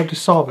get there, they have to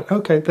solve it.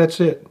 Okay, that's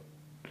it.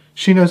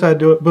 She knows how to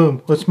do it.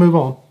 Boom. Let's move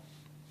on.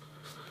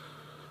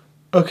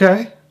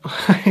 Okay?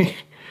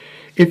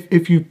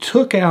 If you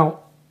took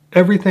out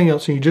everything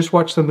else and you just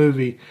watched the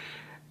movie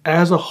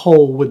as a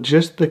whole with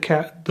just the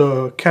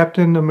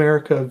Captain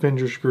America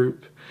Avengers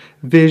group,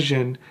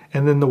 Vision,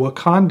 and then the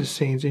Wakanda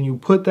scenes, and you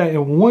put that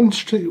in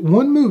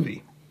one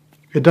movie,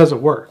 it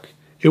doesn't work.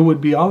 It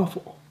would be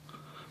awful.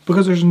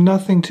 Because there's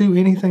nothing to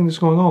anything that's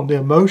going on. The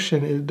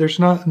emotion, there's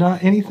not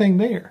anything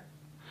there.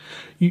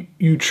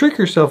 You trick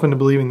yourself into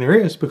believing there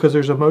is, because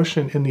there's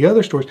emotion in the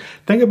other stories.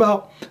 Think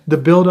about the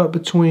build-up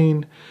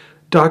between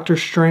Doctor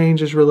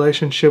Strange's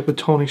relationship with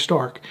Tony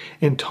Stark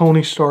and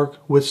Tony Stark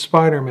with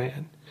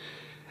Spider-Man.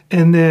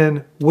 And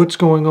then what's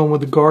going on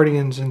with the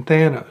Guardians and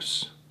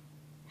Thanos.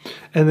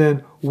 And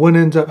then what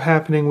ends up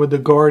happening with the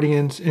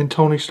Guardians and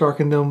Tony Stark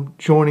and them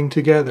joining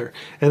together.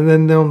 And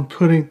then them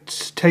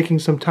taking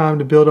some time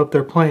to build up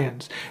their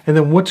plans. And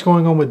then what's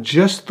going on with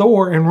just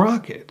Thor and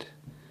Rocket.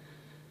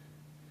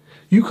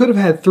 You could have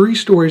had 3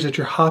 stories that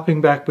you're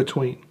hopping back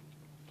between.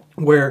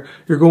 Where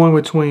you're going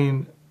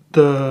between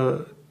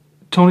the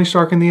Tony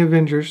Stark and the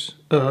Avengers,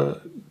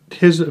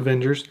 his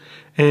Avengers,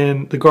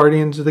 and the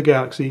Guardians of the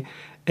Galaxy.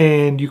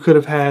 And you could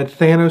have had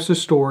Thanos'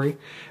 story,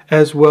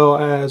 as well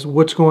as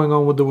what's going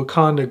on with the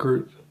Wakanda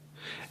group.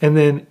 And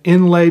then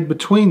inlaid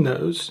between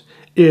those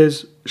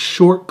is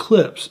short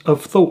clips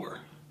of Thor.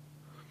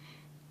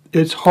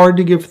 It's hard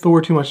to give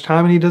Thor too much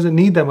time, and he doesn't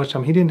need that much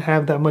time. He didn't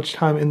have that much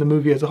time in the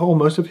movie as a whole.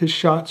 Most of his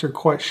shots are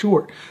quite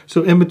short.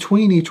 So in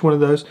between each one of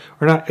those,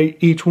 or not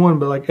each one,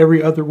 but like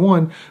every other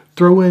one,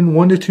 throw in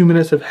 1 to 2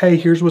 minutes of, hey,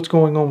 here's what's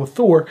going on with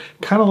Thor.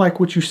 Kind of like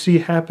what you see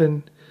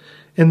happen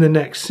in the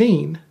next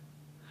scene.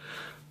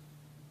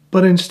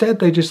 But instead,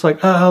 they just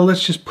like,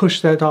 let's just push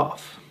that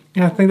off.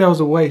 And I think that was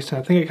a waste. And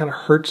I think it kind of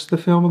hurts the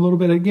film a little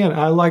bit. Again,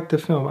 I like the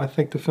film. I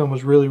think the film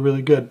was really,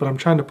 really good. But I'm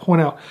trying to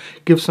point out,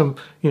 give some,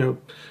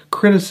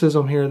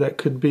 criticism here that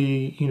could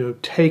be,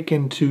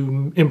 taken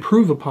to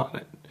improve upon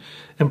it.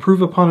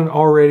 Improve upon an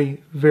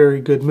already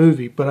very good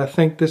movie. But I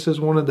think this is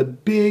one of the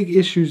big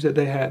issues that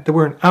they had. They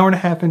were an hour and a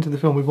half into the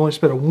film. We've only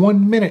spent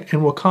 1 minute in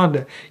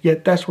Wakanda.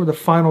 Yet that's where the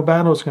final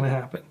battle is going to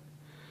happen.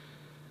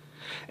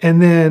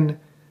 And then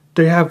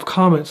they have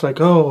comments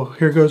like, oh,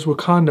 here goes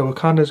Wakanda.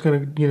 Wakanda's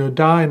going to,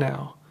 die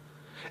now.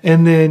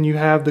 And then you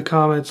have the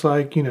comments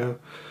like,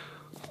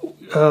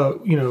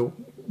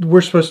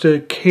 we're supposed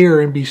to care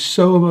and be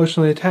so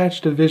emotionally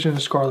attached to Vision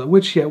and Scarlet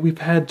Witch, yet we've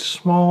had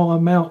small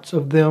amounts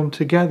of them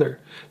together.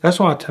 That's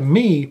why, to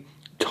me,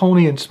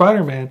 Tony and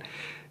Spider-Man,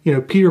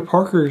 Peter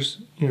Parker's,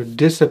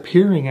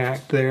 disappearing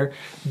act there,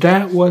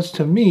 that was,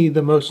 to me,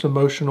 the most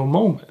emotional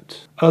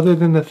moment, other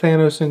than the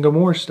Thanos and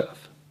Gamora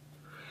stuff.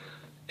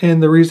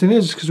 And the reason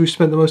is because we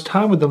spent the most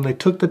time with them. They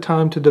took the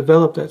time to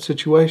develop that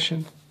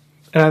situation.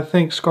 And I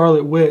think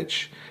Scarlet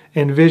Witch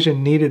and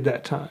Vision needed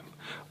that time.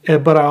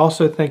 But I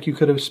also think you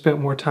could have spent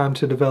more time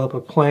to develop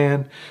a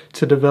plan,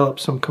 to develop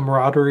some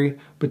camaraderie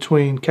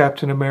between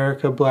Captain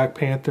America, Black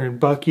Panther, and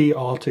Bucky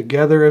all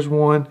together as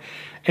one.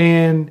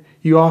 And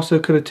you also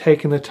could have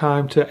taken the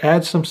time to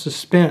add some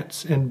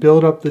suspense and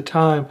build up the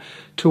time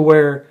to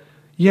where,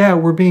 yeah,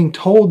 we're being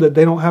told that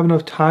they don't have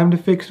enough time to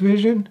fix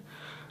Vision.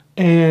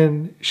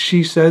 And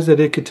she says that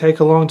it could take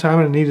a long time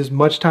and need as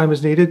much time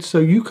as needed. So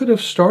you could have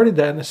started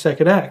that in the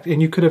second act.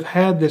 And you could have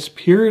had this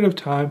period of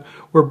time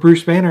where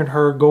Bruce Banner and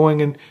her are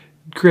going and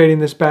creating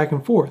this back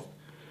and forth.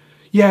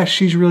 Yeah,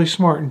 she's really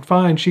smart and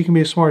fine. She can be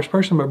the smartest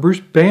person. But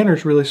Bruce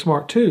Banner's really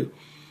smart too.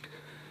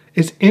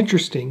 It's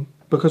interesting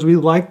because we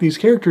like these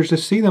characters to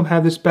see them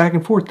have this back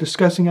and forth,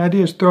 discussing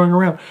ideas, throwing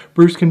around.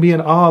 Bruce can be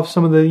in awe of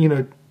some of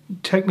the,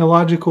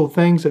 technological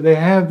things that they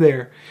have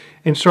there.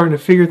 And starting to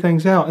figure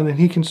things out. And then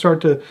he can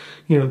start to,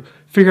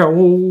 figure out,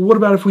 well, what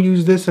about if we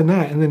use this and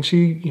that? And then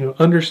she,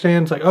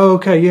 understands like, oh,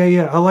 okay,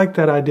 yeah, I like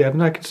that idea. I've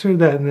not considered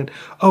that. And then,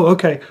 oh,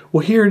 okay,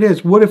 well, here it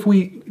is. What if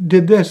we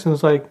did this? And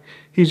it's like,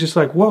 he's just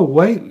like, whoa,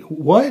 wait,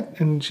 what?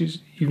 And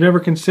you've never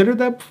considered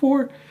that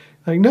before?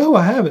 Like, no,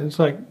 I haven't. It's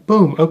like,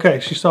 boom,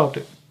 okay, she solved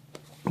it.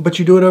 But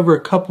you do it over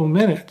a couple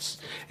minutes.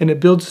 And it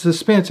builds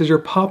suspense as you're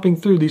popping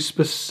through these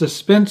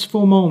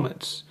suspenseful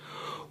moments.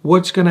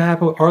 What's going to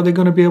happen? Are they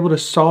going to be able to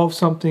solve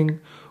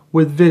something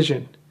with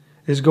Vision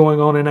is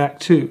going on in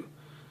Act 2?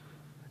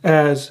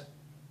 As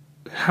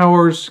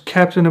how's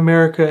Captain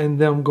America and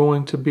them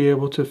going to be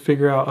able to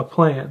figure out a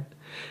plan?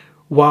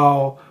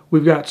 While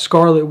we've got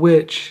Scarlet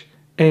Witch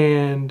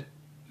and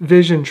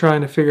Vision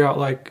trying to figure out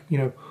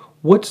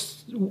what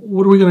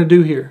are we going to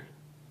do here?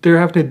 They're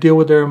having to deal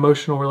with their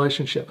emotional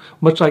relationship.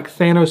 Much like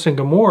Thanos and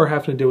Gamora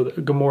have to deal with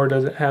it. Gamora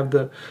doesn't have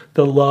the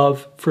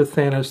love for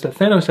Thanos that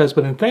Thanos has,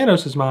 but in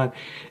Thanos' mind,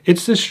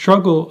 it's this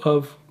struggle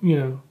of,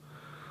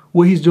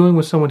 what he's doing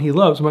with someone he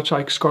loves, much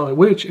like Scarlet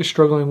Witch is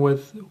struggling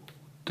with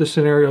the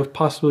scenario of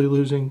possibly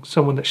losing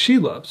someone that she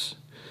loves.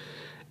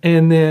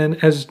 And then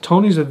as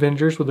Tony's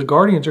Avengers with the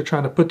Guardians are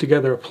trying to put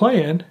together a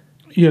plan,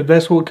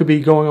 that's what could be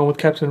going on with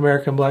Captain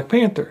America and Black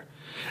Panther.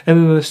 And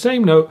then on the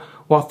same note,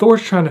 while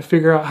Thor's trying to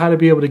figure out how to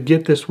be able to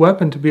get this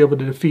weapon to be able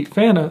to defeat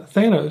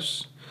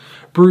Thanos,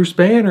 Bruce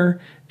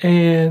Banner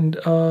and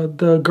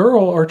the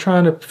girl are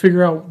trying to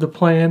figure out the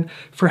plan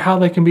for how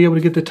they can be able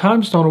to get the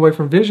Time Stone away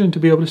from Vision to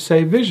be able to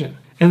save Vision.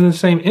 And in the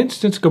same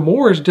instance,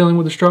 Gamora is dealing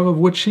with the struggle of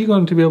what's she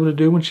going to be able to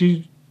do when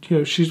she's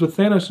with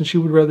Thanos and she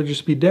would rather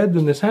just be dead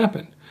than this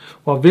happen,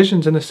 while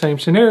Vision's in the same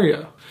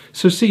scenario.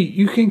 So see,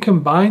 you can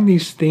combine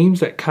these themes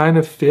that kind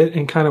of fit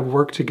and kind of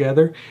work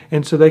together,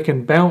 and so they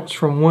can bounce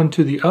from one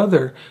to the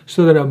other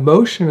so that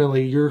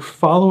emotionally you're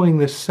following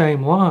this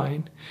same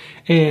line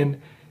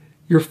and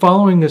you're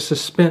following the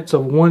suspense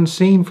of one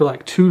scene for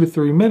like 2 to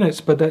 3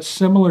 minutes, but that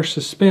similar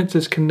suspense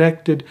is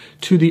connected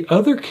to the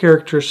other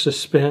character's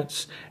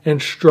suspense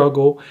and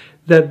struggle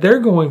that they're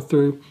going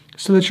through,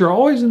 so that you're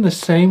always in the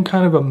same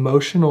kind of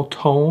emotional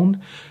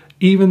tone,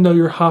 even though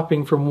you're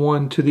hopping from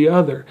one to the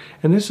other.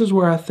 And this is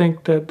where I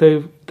think that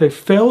they've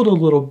failed a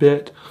little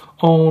bit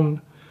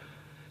on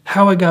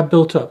how it got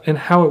built up and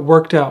how it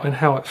worked out and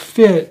how it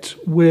fit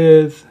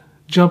with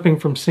jumping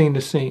from scene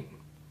to scene.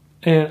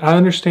 And I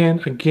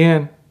understand,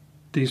 again,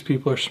 these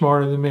people are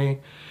smarter than me.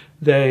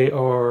 They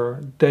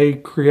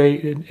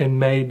created and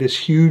made this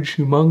huge,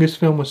 humongous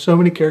film with so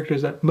many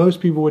characters that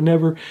most people would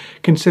never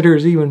consider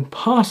as even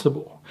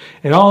possible.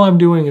 And all I'm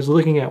doing is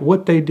looking at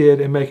what they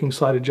did and making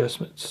slight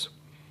adjustments.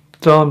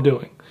 That's all I'm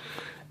doing.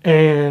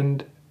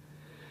 And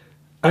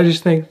I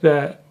just think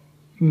that,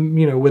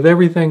 with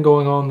everything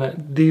going on,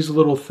 that these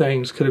little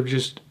things could have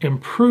just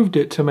improved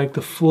it to make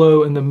the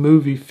flow in the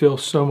movie feel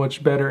so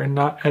much better and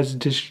not as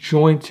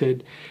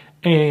disjointed,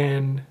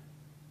 and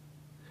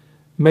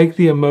make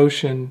the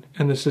emotion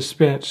and the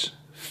suspense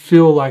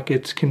feel like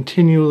it's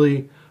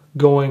continually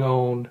going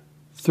on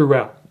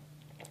throughout.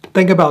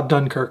 Think about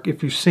Dunkirk.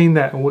 If you've seen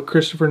that and what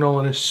Christopher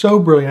Nolan is so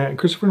brilliant at, and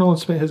Christopher Nolan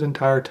spent his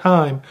entire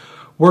time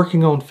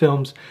working on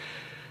films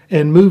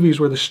and movies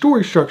where the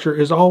story structure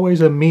is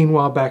always a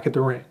meanwhile back at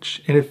the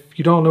ranch. And if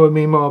you don't know what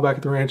Meanwhile Back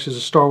at the Ranch is,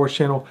 a Star Wars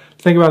channel,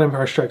 think about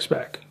Empire Strikes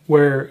Back,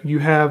 where you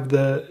have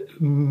the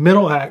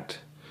middle act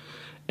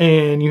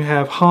and you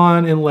have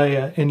Han and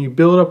Leia, and you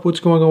build up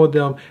what's going on with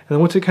them, and then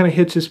once it kind of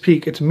hits its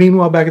peak, it's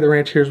meanwhile back at the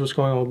ranch, here's what's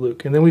going on with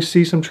Luke. And then we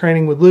see some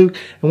training with Luke,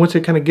 and once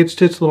it kind of gets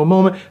to its little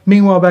moment,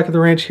 meanwhile back at the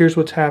ranch, here's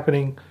what's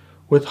happening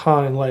with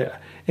Han and Leia.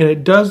 And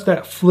it does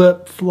that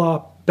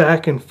flip-flop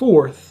back and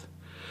forth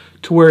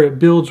to where it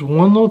builds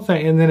one little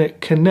thing, and then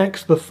it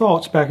connects the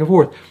thoughts back and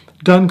forth.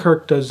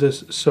 Dunkirk does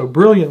this so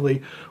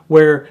brilliantly,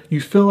 where you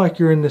feel like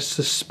you're in this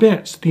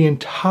suspense the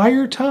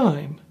entire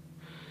time.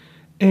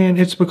 And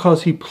it's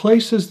because he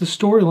places the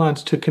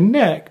storylines to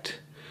connect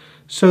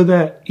so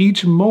that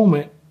each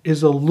moment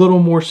is a little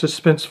more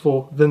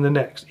suspenseful than the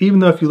next. Even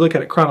though if you look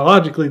at it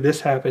chronologically,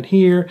 this happened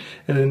here,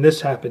 and then this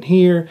happened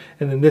here,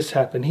 and then this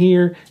happened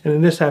here, and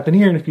then this happened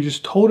here. And if you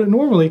just told it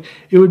normally,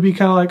 it would be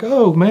kind of like,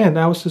 oh man,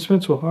 that was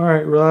suspenseful. All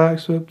right,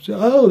 relax.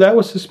 Oh, that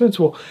was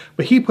suspenseful.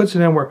 But he puts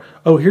it in where,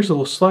 oh, here's a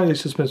little slightly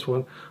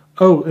suspenseful.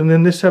 Oh, and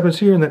then this happens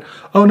here, and then,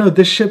 oh no,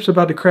 this ship's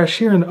about to crash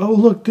here, and oh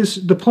look,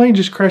 the plane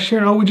just crashed here,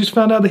 and oh, we just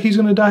found out that he's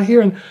going to die here,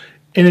 and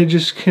it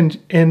just can,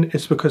 and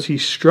it's because he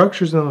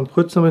structures them and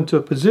puts them into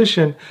a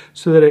position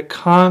so that it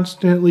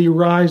constantly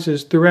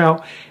rises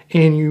throughout,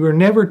 and you are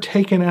never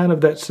taken out of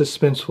that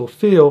suspenseful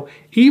feel,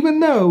 even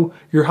though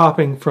you're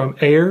hopping from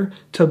air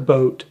to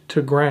boat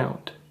to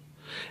ground.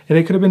 And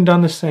it could have been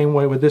done the same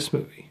way with this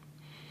movie,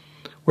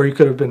 where you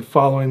could have been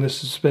following the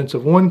suspense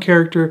of one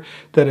character,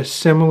 that a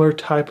similar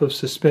type of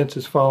suspense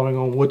is following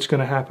on what's going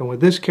to happen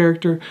with this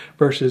character,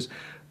 versus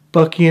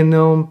Bucky and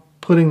them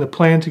putting the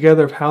plan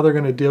together of how they're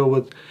going to deal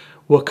with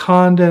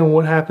Wakanda and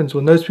what happens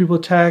when those people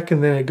attack,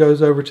 and then it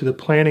goes over to the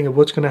planning of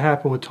what's going to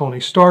happen with Tony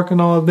Stark and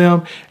all of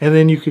them, and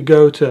then you could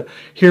go to,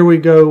 here we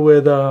go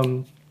with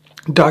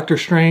Doctor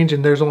Strange,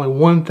 and there's only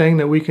one thing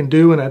that we can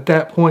do, and at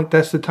that point,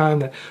 that's the time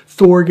that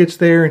Thor gets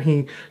there, and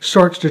he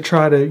starts to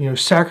try to,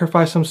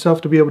 sacrifice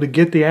himself to be able to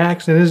get the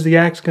axe, and is the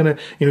axe going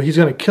to, he's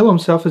going to kill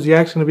himself, is the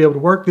axe going to be able to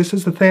work? This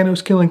is the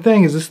Thanos killing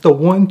thing. Is this the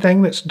one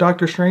thing that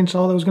Doctor Strange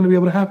saw that was going to be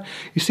able to happen?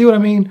 You see what I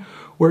mean?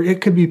 Where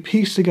it could be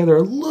pieced together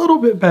a little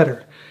bit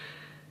better.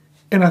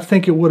 And I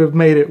think it would have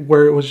made it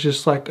where it was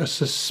just like a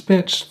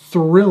suspense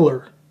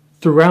thriller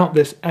throughout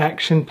this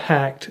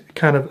action-packed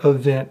kind of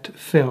event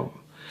film.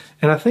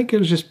 And I think it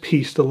was just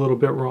pieced a little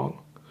bit wrong.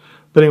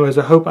 But anyways,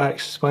 I hope I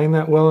explained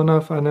that well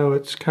enough. I know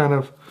it's kind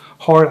of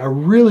hard. I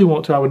really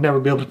want to. I would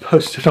never be able to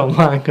post it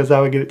online because I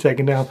would get it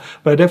taken down.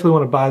 But I definitely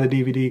want to buy the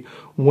DVD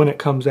when it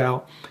comes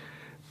out,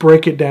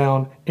 break it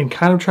down, and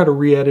kind of try to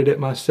re-edit it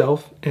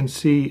myself and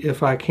see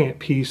if I can't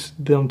piece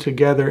them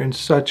together in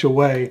such a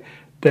way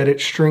that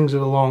it strings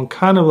it along,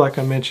 kind of like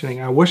I'm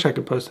mentioning. I wish I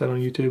could post that on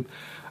YouTube.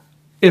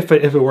 If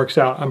it works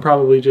out, I'm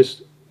probably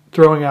just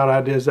throwing out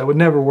ideas that would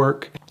never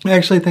work. I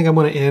actually think I'm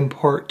going to end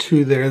part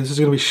 2 there. This is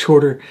going to be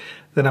shorter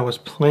than I was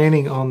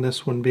planning on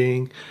this one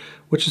being,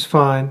 which is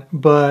fine.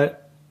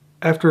 But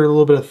after a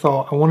little bit of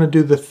thought, I want to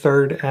do the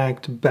third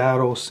act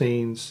battle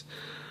scenes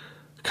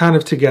kind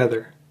of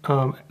together.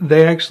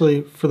 They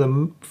actually,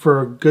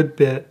 for a good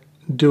bit,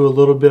 do a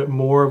little bit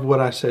more of what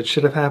I said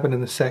should have happened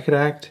in the second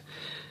act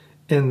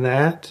in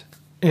that.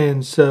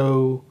 And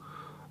so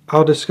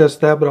I'll discuss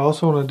that, but I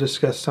also want to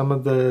discuss some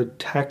of the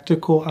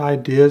tactical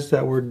ideas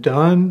that were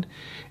done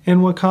in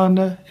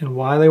Wakanda and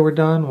why they were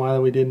done, why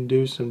we didn't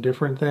do some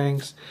different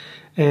things,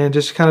 and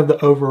just kind of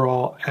the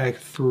overall Act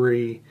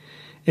 3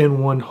 in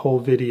one whole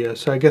video.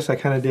 So I guess I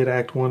kind of did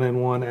Act 1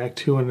 in one, Act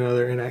 2 in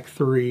another, and Act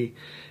 3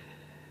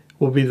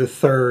 will be the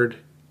third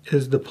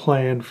is the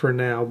plan for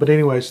now. But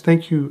anyways,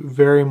 thank you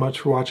very much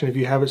for watching. If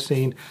you haven't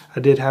seen,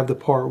 I did have the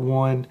part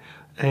 1,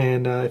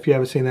 and if you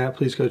haven't seen that,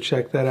 please go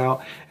check that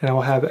out. And I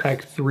will have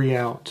Act 3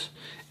 out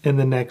in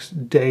the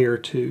next day or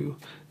two.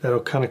 That'll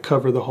kind of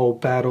cover the whole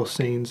battle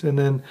scenes. And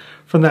then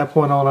from that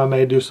point on, I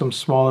may do some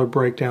smaller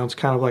breakdowns,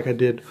 kind of like I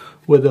did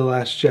with The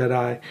Last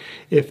Jedi,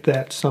 if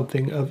that's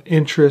something of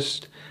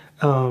interest.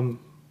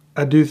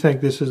 I do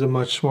think this is a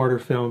much smarter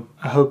film.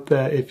 I hope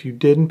that if you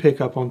didn't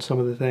pick up on some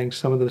of the things,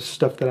 some of the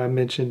stuff that I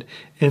mentioned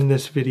in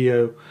this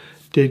video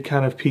did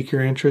kind of pique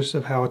your interest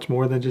of how it's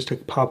more than just a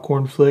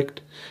popcorn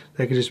flick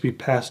that could just be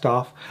passed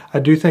off. I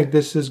do think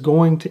this is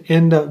going to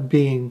end up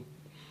being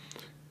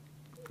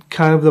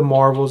kind of the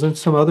Marvels, and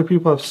some other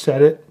people have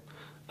said it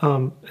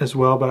as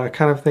well, but I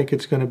kind of think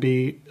it's going to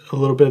be a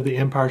little bit of the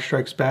Empire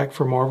Strikes Back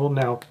for Marvel.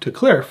 Now, to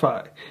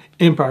clarify,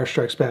 Empire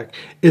Strikes Back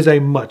is a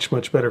much,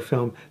 much better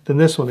film than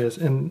this one is,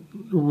 and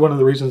one of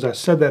the reasons I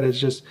said that is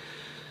just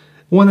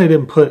one, they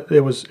didn't put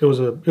it was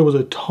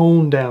a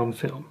toned down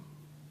film,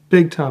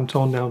 big time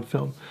toned down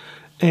film,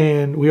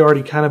 and we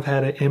already kind of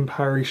had an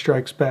Empire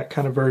Strikes Back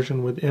kind of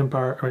version with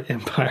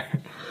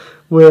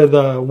with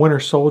Winter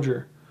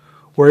Soldier,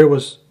 where it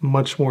was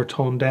much more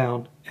toned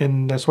down,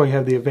 and that's why you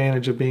have the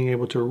advantage of being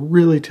able to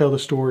really tell the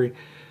story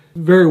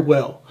very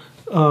well.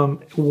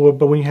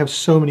 But when you have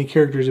so many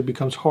characters, it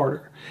becomes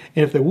harder.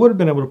 And if they would have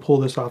been able to pull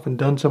this off and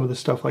done some of the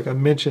stuff like I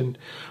mentioned,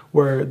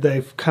 where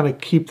they've kind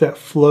of keep that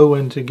flow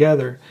in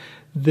together,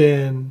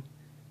 then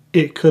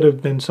it could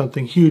have been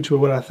something huge. But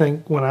what I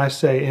think when I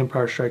say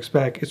Empire Strikes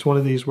Back, it's one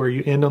of these where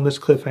you end on this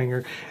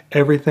cliffhanger,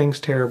 everything's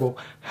terrible.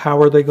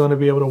 How are they going to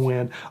be able to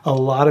win? A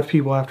lot of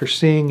people, after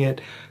seeing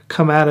it,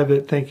 come out of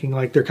it thinking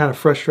like they're kind of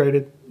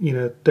frustrated. You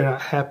know, they're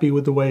not happy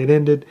with the way it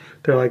ended.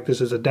 They're like,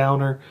 this is a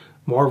downer.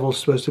 Marvel's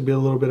supposed to be a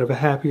little bit of a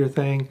happier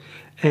thing.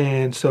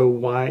 And so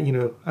why, you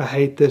know, I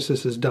hate this.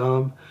 This is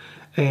dumb.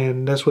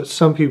 And that's what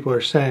some people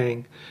are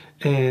saying.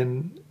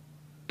 And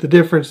the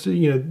difference,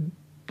 you know,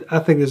 I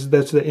think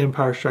that's the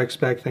Empire Strikes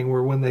Back thing,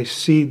 where when they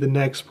see the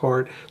next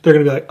part, they're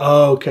going to be like,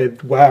 oh, okay,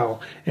 wow.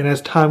 And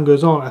as time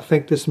goes on, I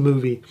think this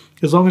movie,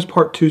 as long as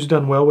part 2's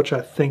done well, which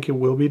I think it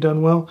will be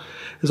done well,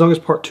 as long as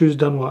part 2's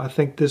done well, I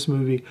think this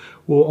movie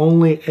will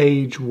only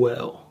age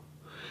well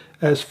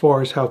as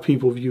far as how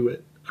people view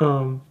it.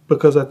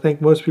 Because I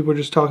think most people are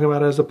just talking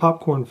about it as a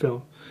popcorn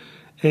film.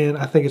 And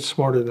I think it's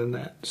smarter than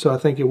that. So I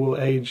think it will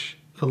age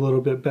a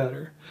little bit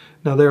better.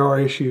 Now, there are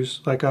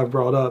issues like I've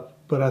brought up,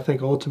 but I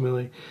think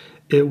ultimately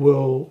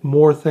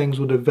more things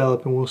will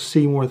develop and we'll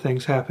see more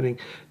things happening,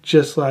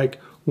 just like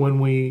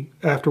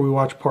after we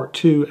watch part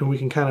 2 and we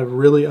can kind of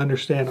really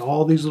understand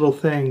all these little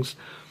things,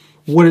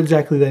 what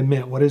exactly they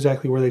meant, what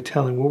exactly were they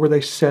telling, what were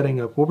they setting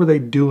up, what were they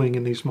doing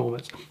in these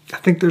moments. I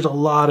think there's a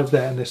lot of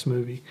that in this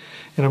movie,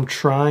 and I'm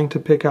trying to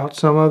pick out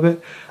some of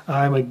it.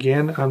 I'm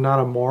not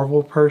a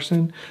Marvel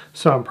person,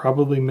 so I'm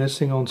probably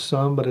missing on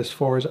some, but as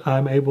far as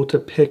I'm able to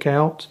pick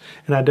out,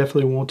 and I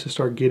definitely want to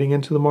start getting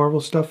into the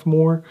Marvel stuff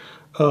more,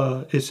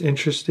 it's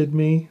interested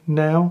me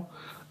now,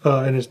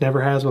 and it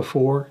never has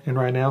before, and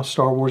right now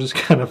Star Wars is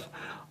kind of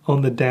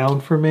on the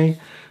down for me.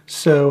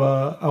 So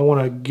I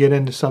want to get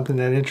into something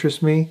that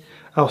interests me.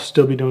 I'll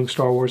still be doing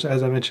Star Wars,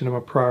 as I mentioned in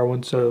my prior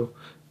one, so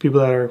people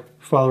that are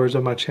followers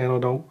of my channel,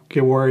 don't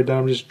get worried that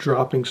I'm just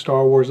dropping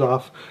Star Wars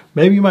off.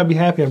 Maybe you might be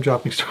happy I'm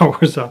dropping Star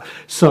Wars off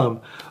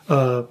some,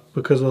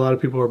 because a lot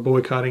of people are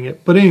boycotting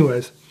it. But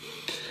anyways,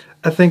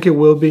 I think it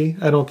will be.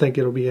 I don't think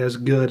it'll be as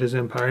good as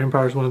Empire.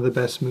 Empire is one of the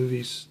best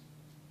movies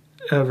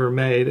ever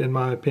made, in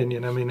my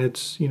opinion. I mean,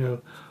 it's, you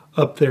know,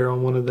 up there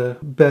on one of the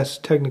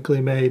best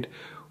technically made,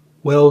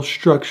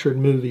 well-structured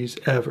movies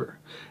ever.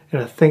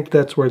 And I think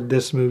that's where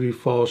this movie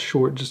falls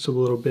short just a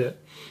little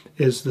bit,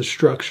 is the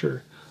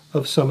structure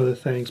of some of the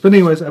things. But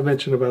anyways, I've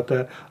mentioned about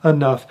that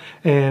enough,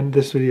 and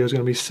this video is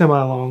going to be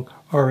semi-long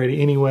already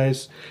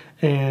anyways.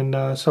 And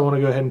so I want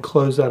to go ahead and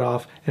close that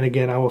off. And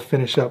again, I will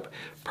finish up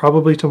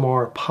probably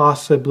tomorrow,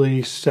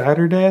 possibly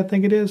Saturday, I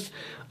think it is,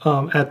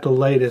 at the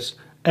latest,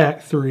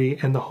 Act 3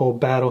 and the whole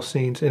battle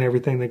scenes and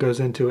everything that goes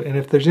into it. And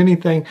if there's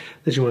anything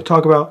that you want to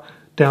talk about,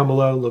 down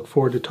below, look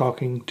forward to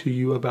talking to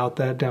you about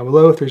that down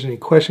below. If there's any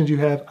questions you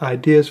have,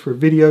 ideas for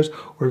videos,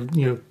 or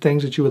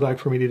things that you would like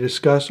for me to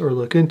discuss or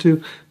look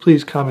into,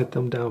 please comment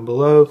them down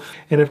below.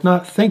 And if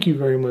not, thank you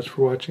very much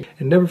for watching.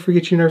 And never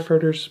forget, you Nerf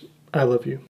herders, I love you.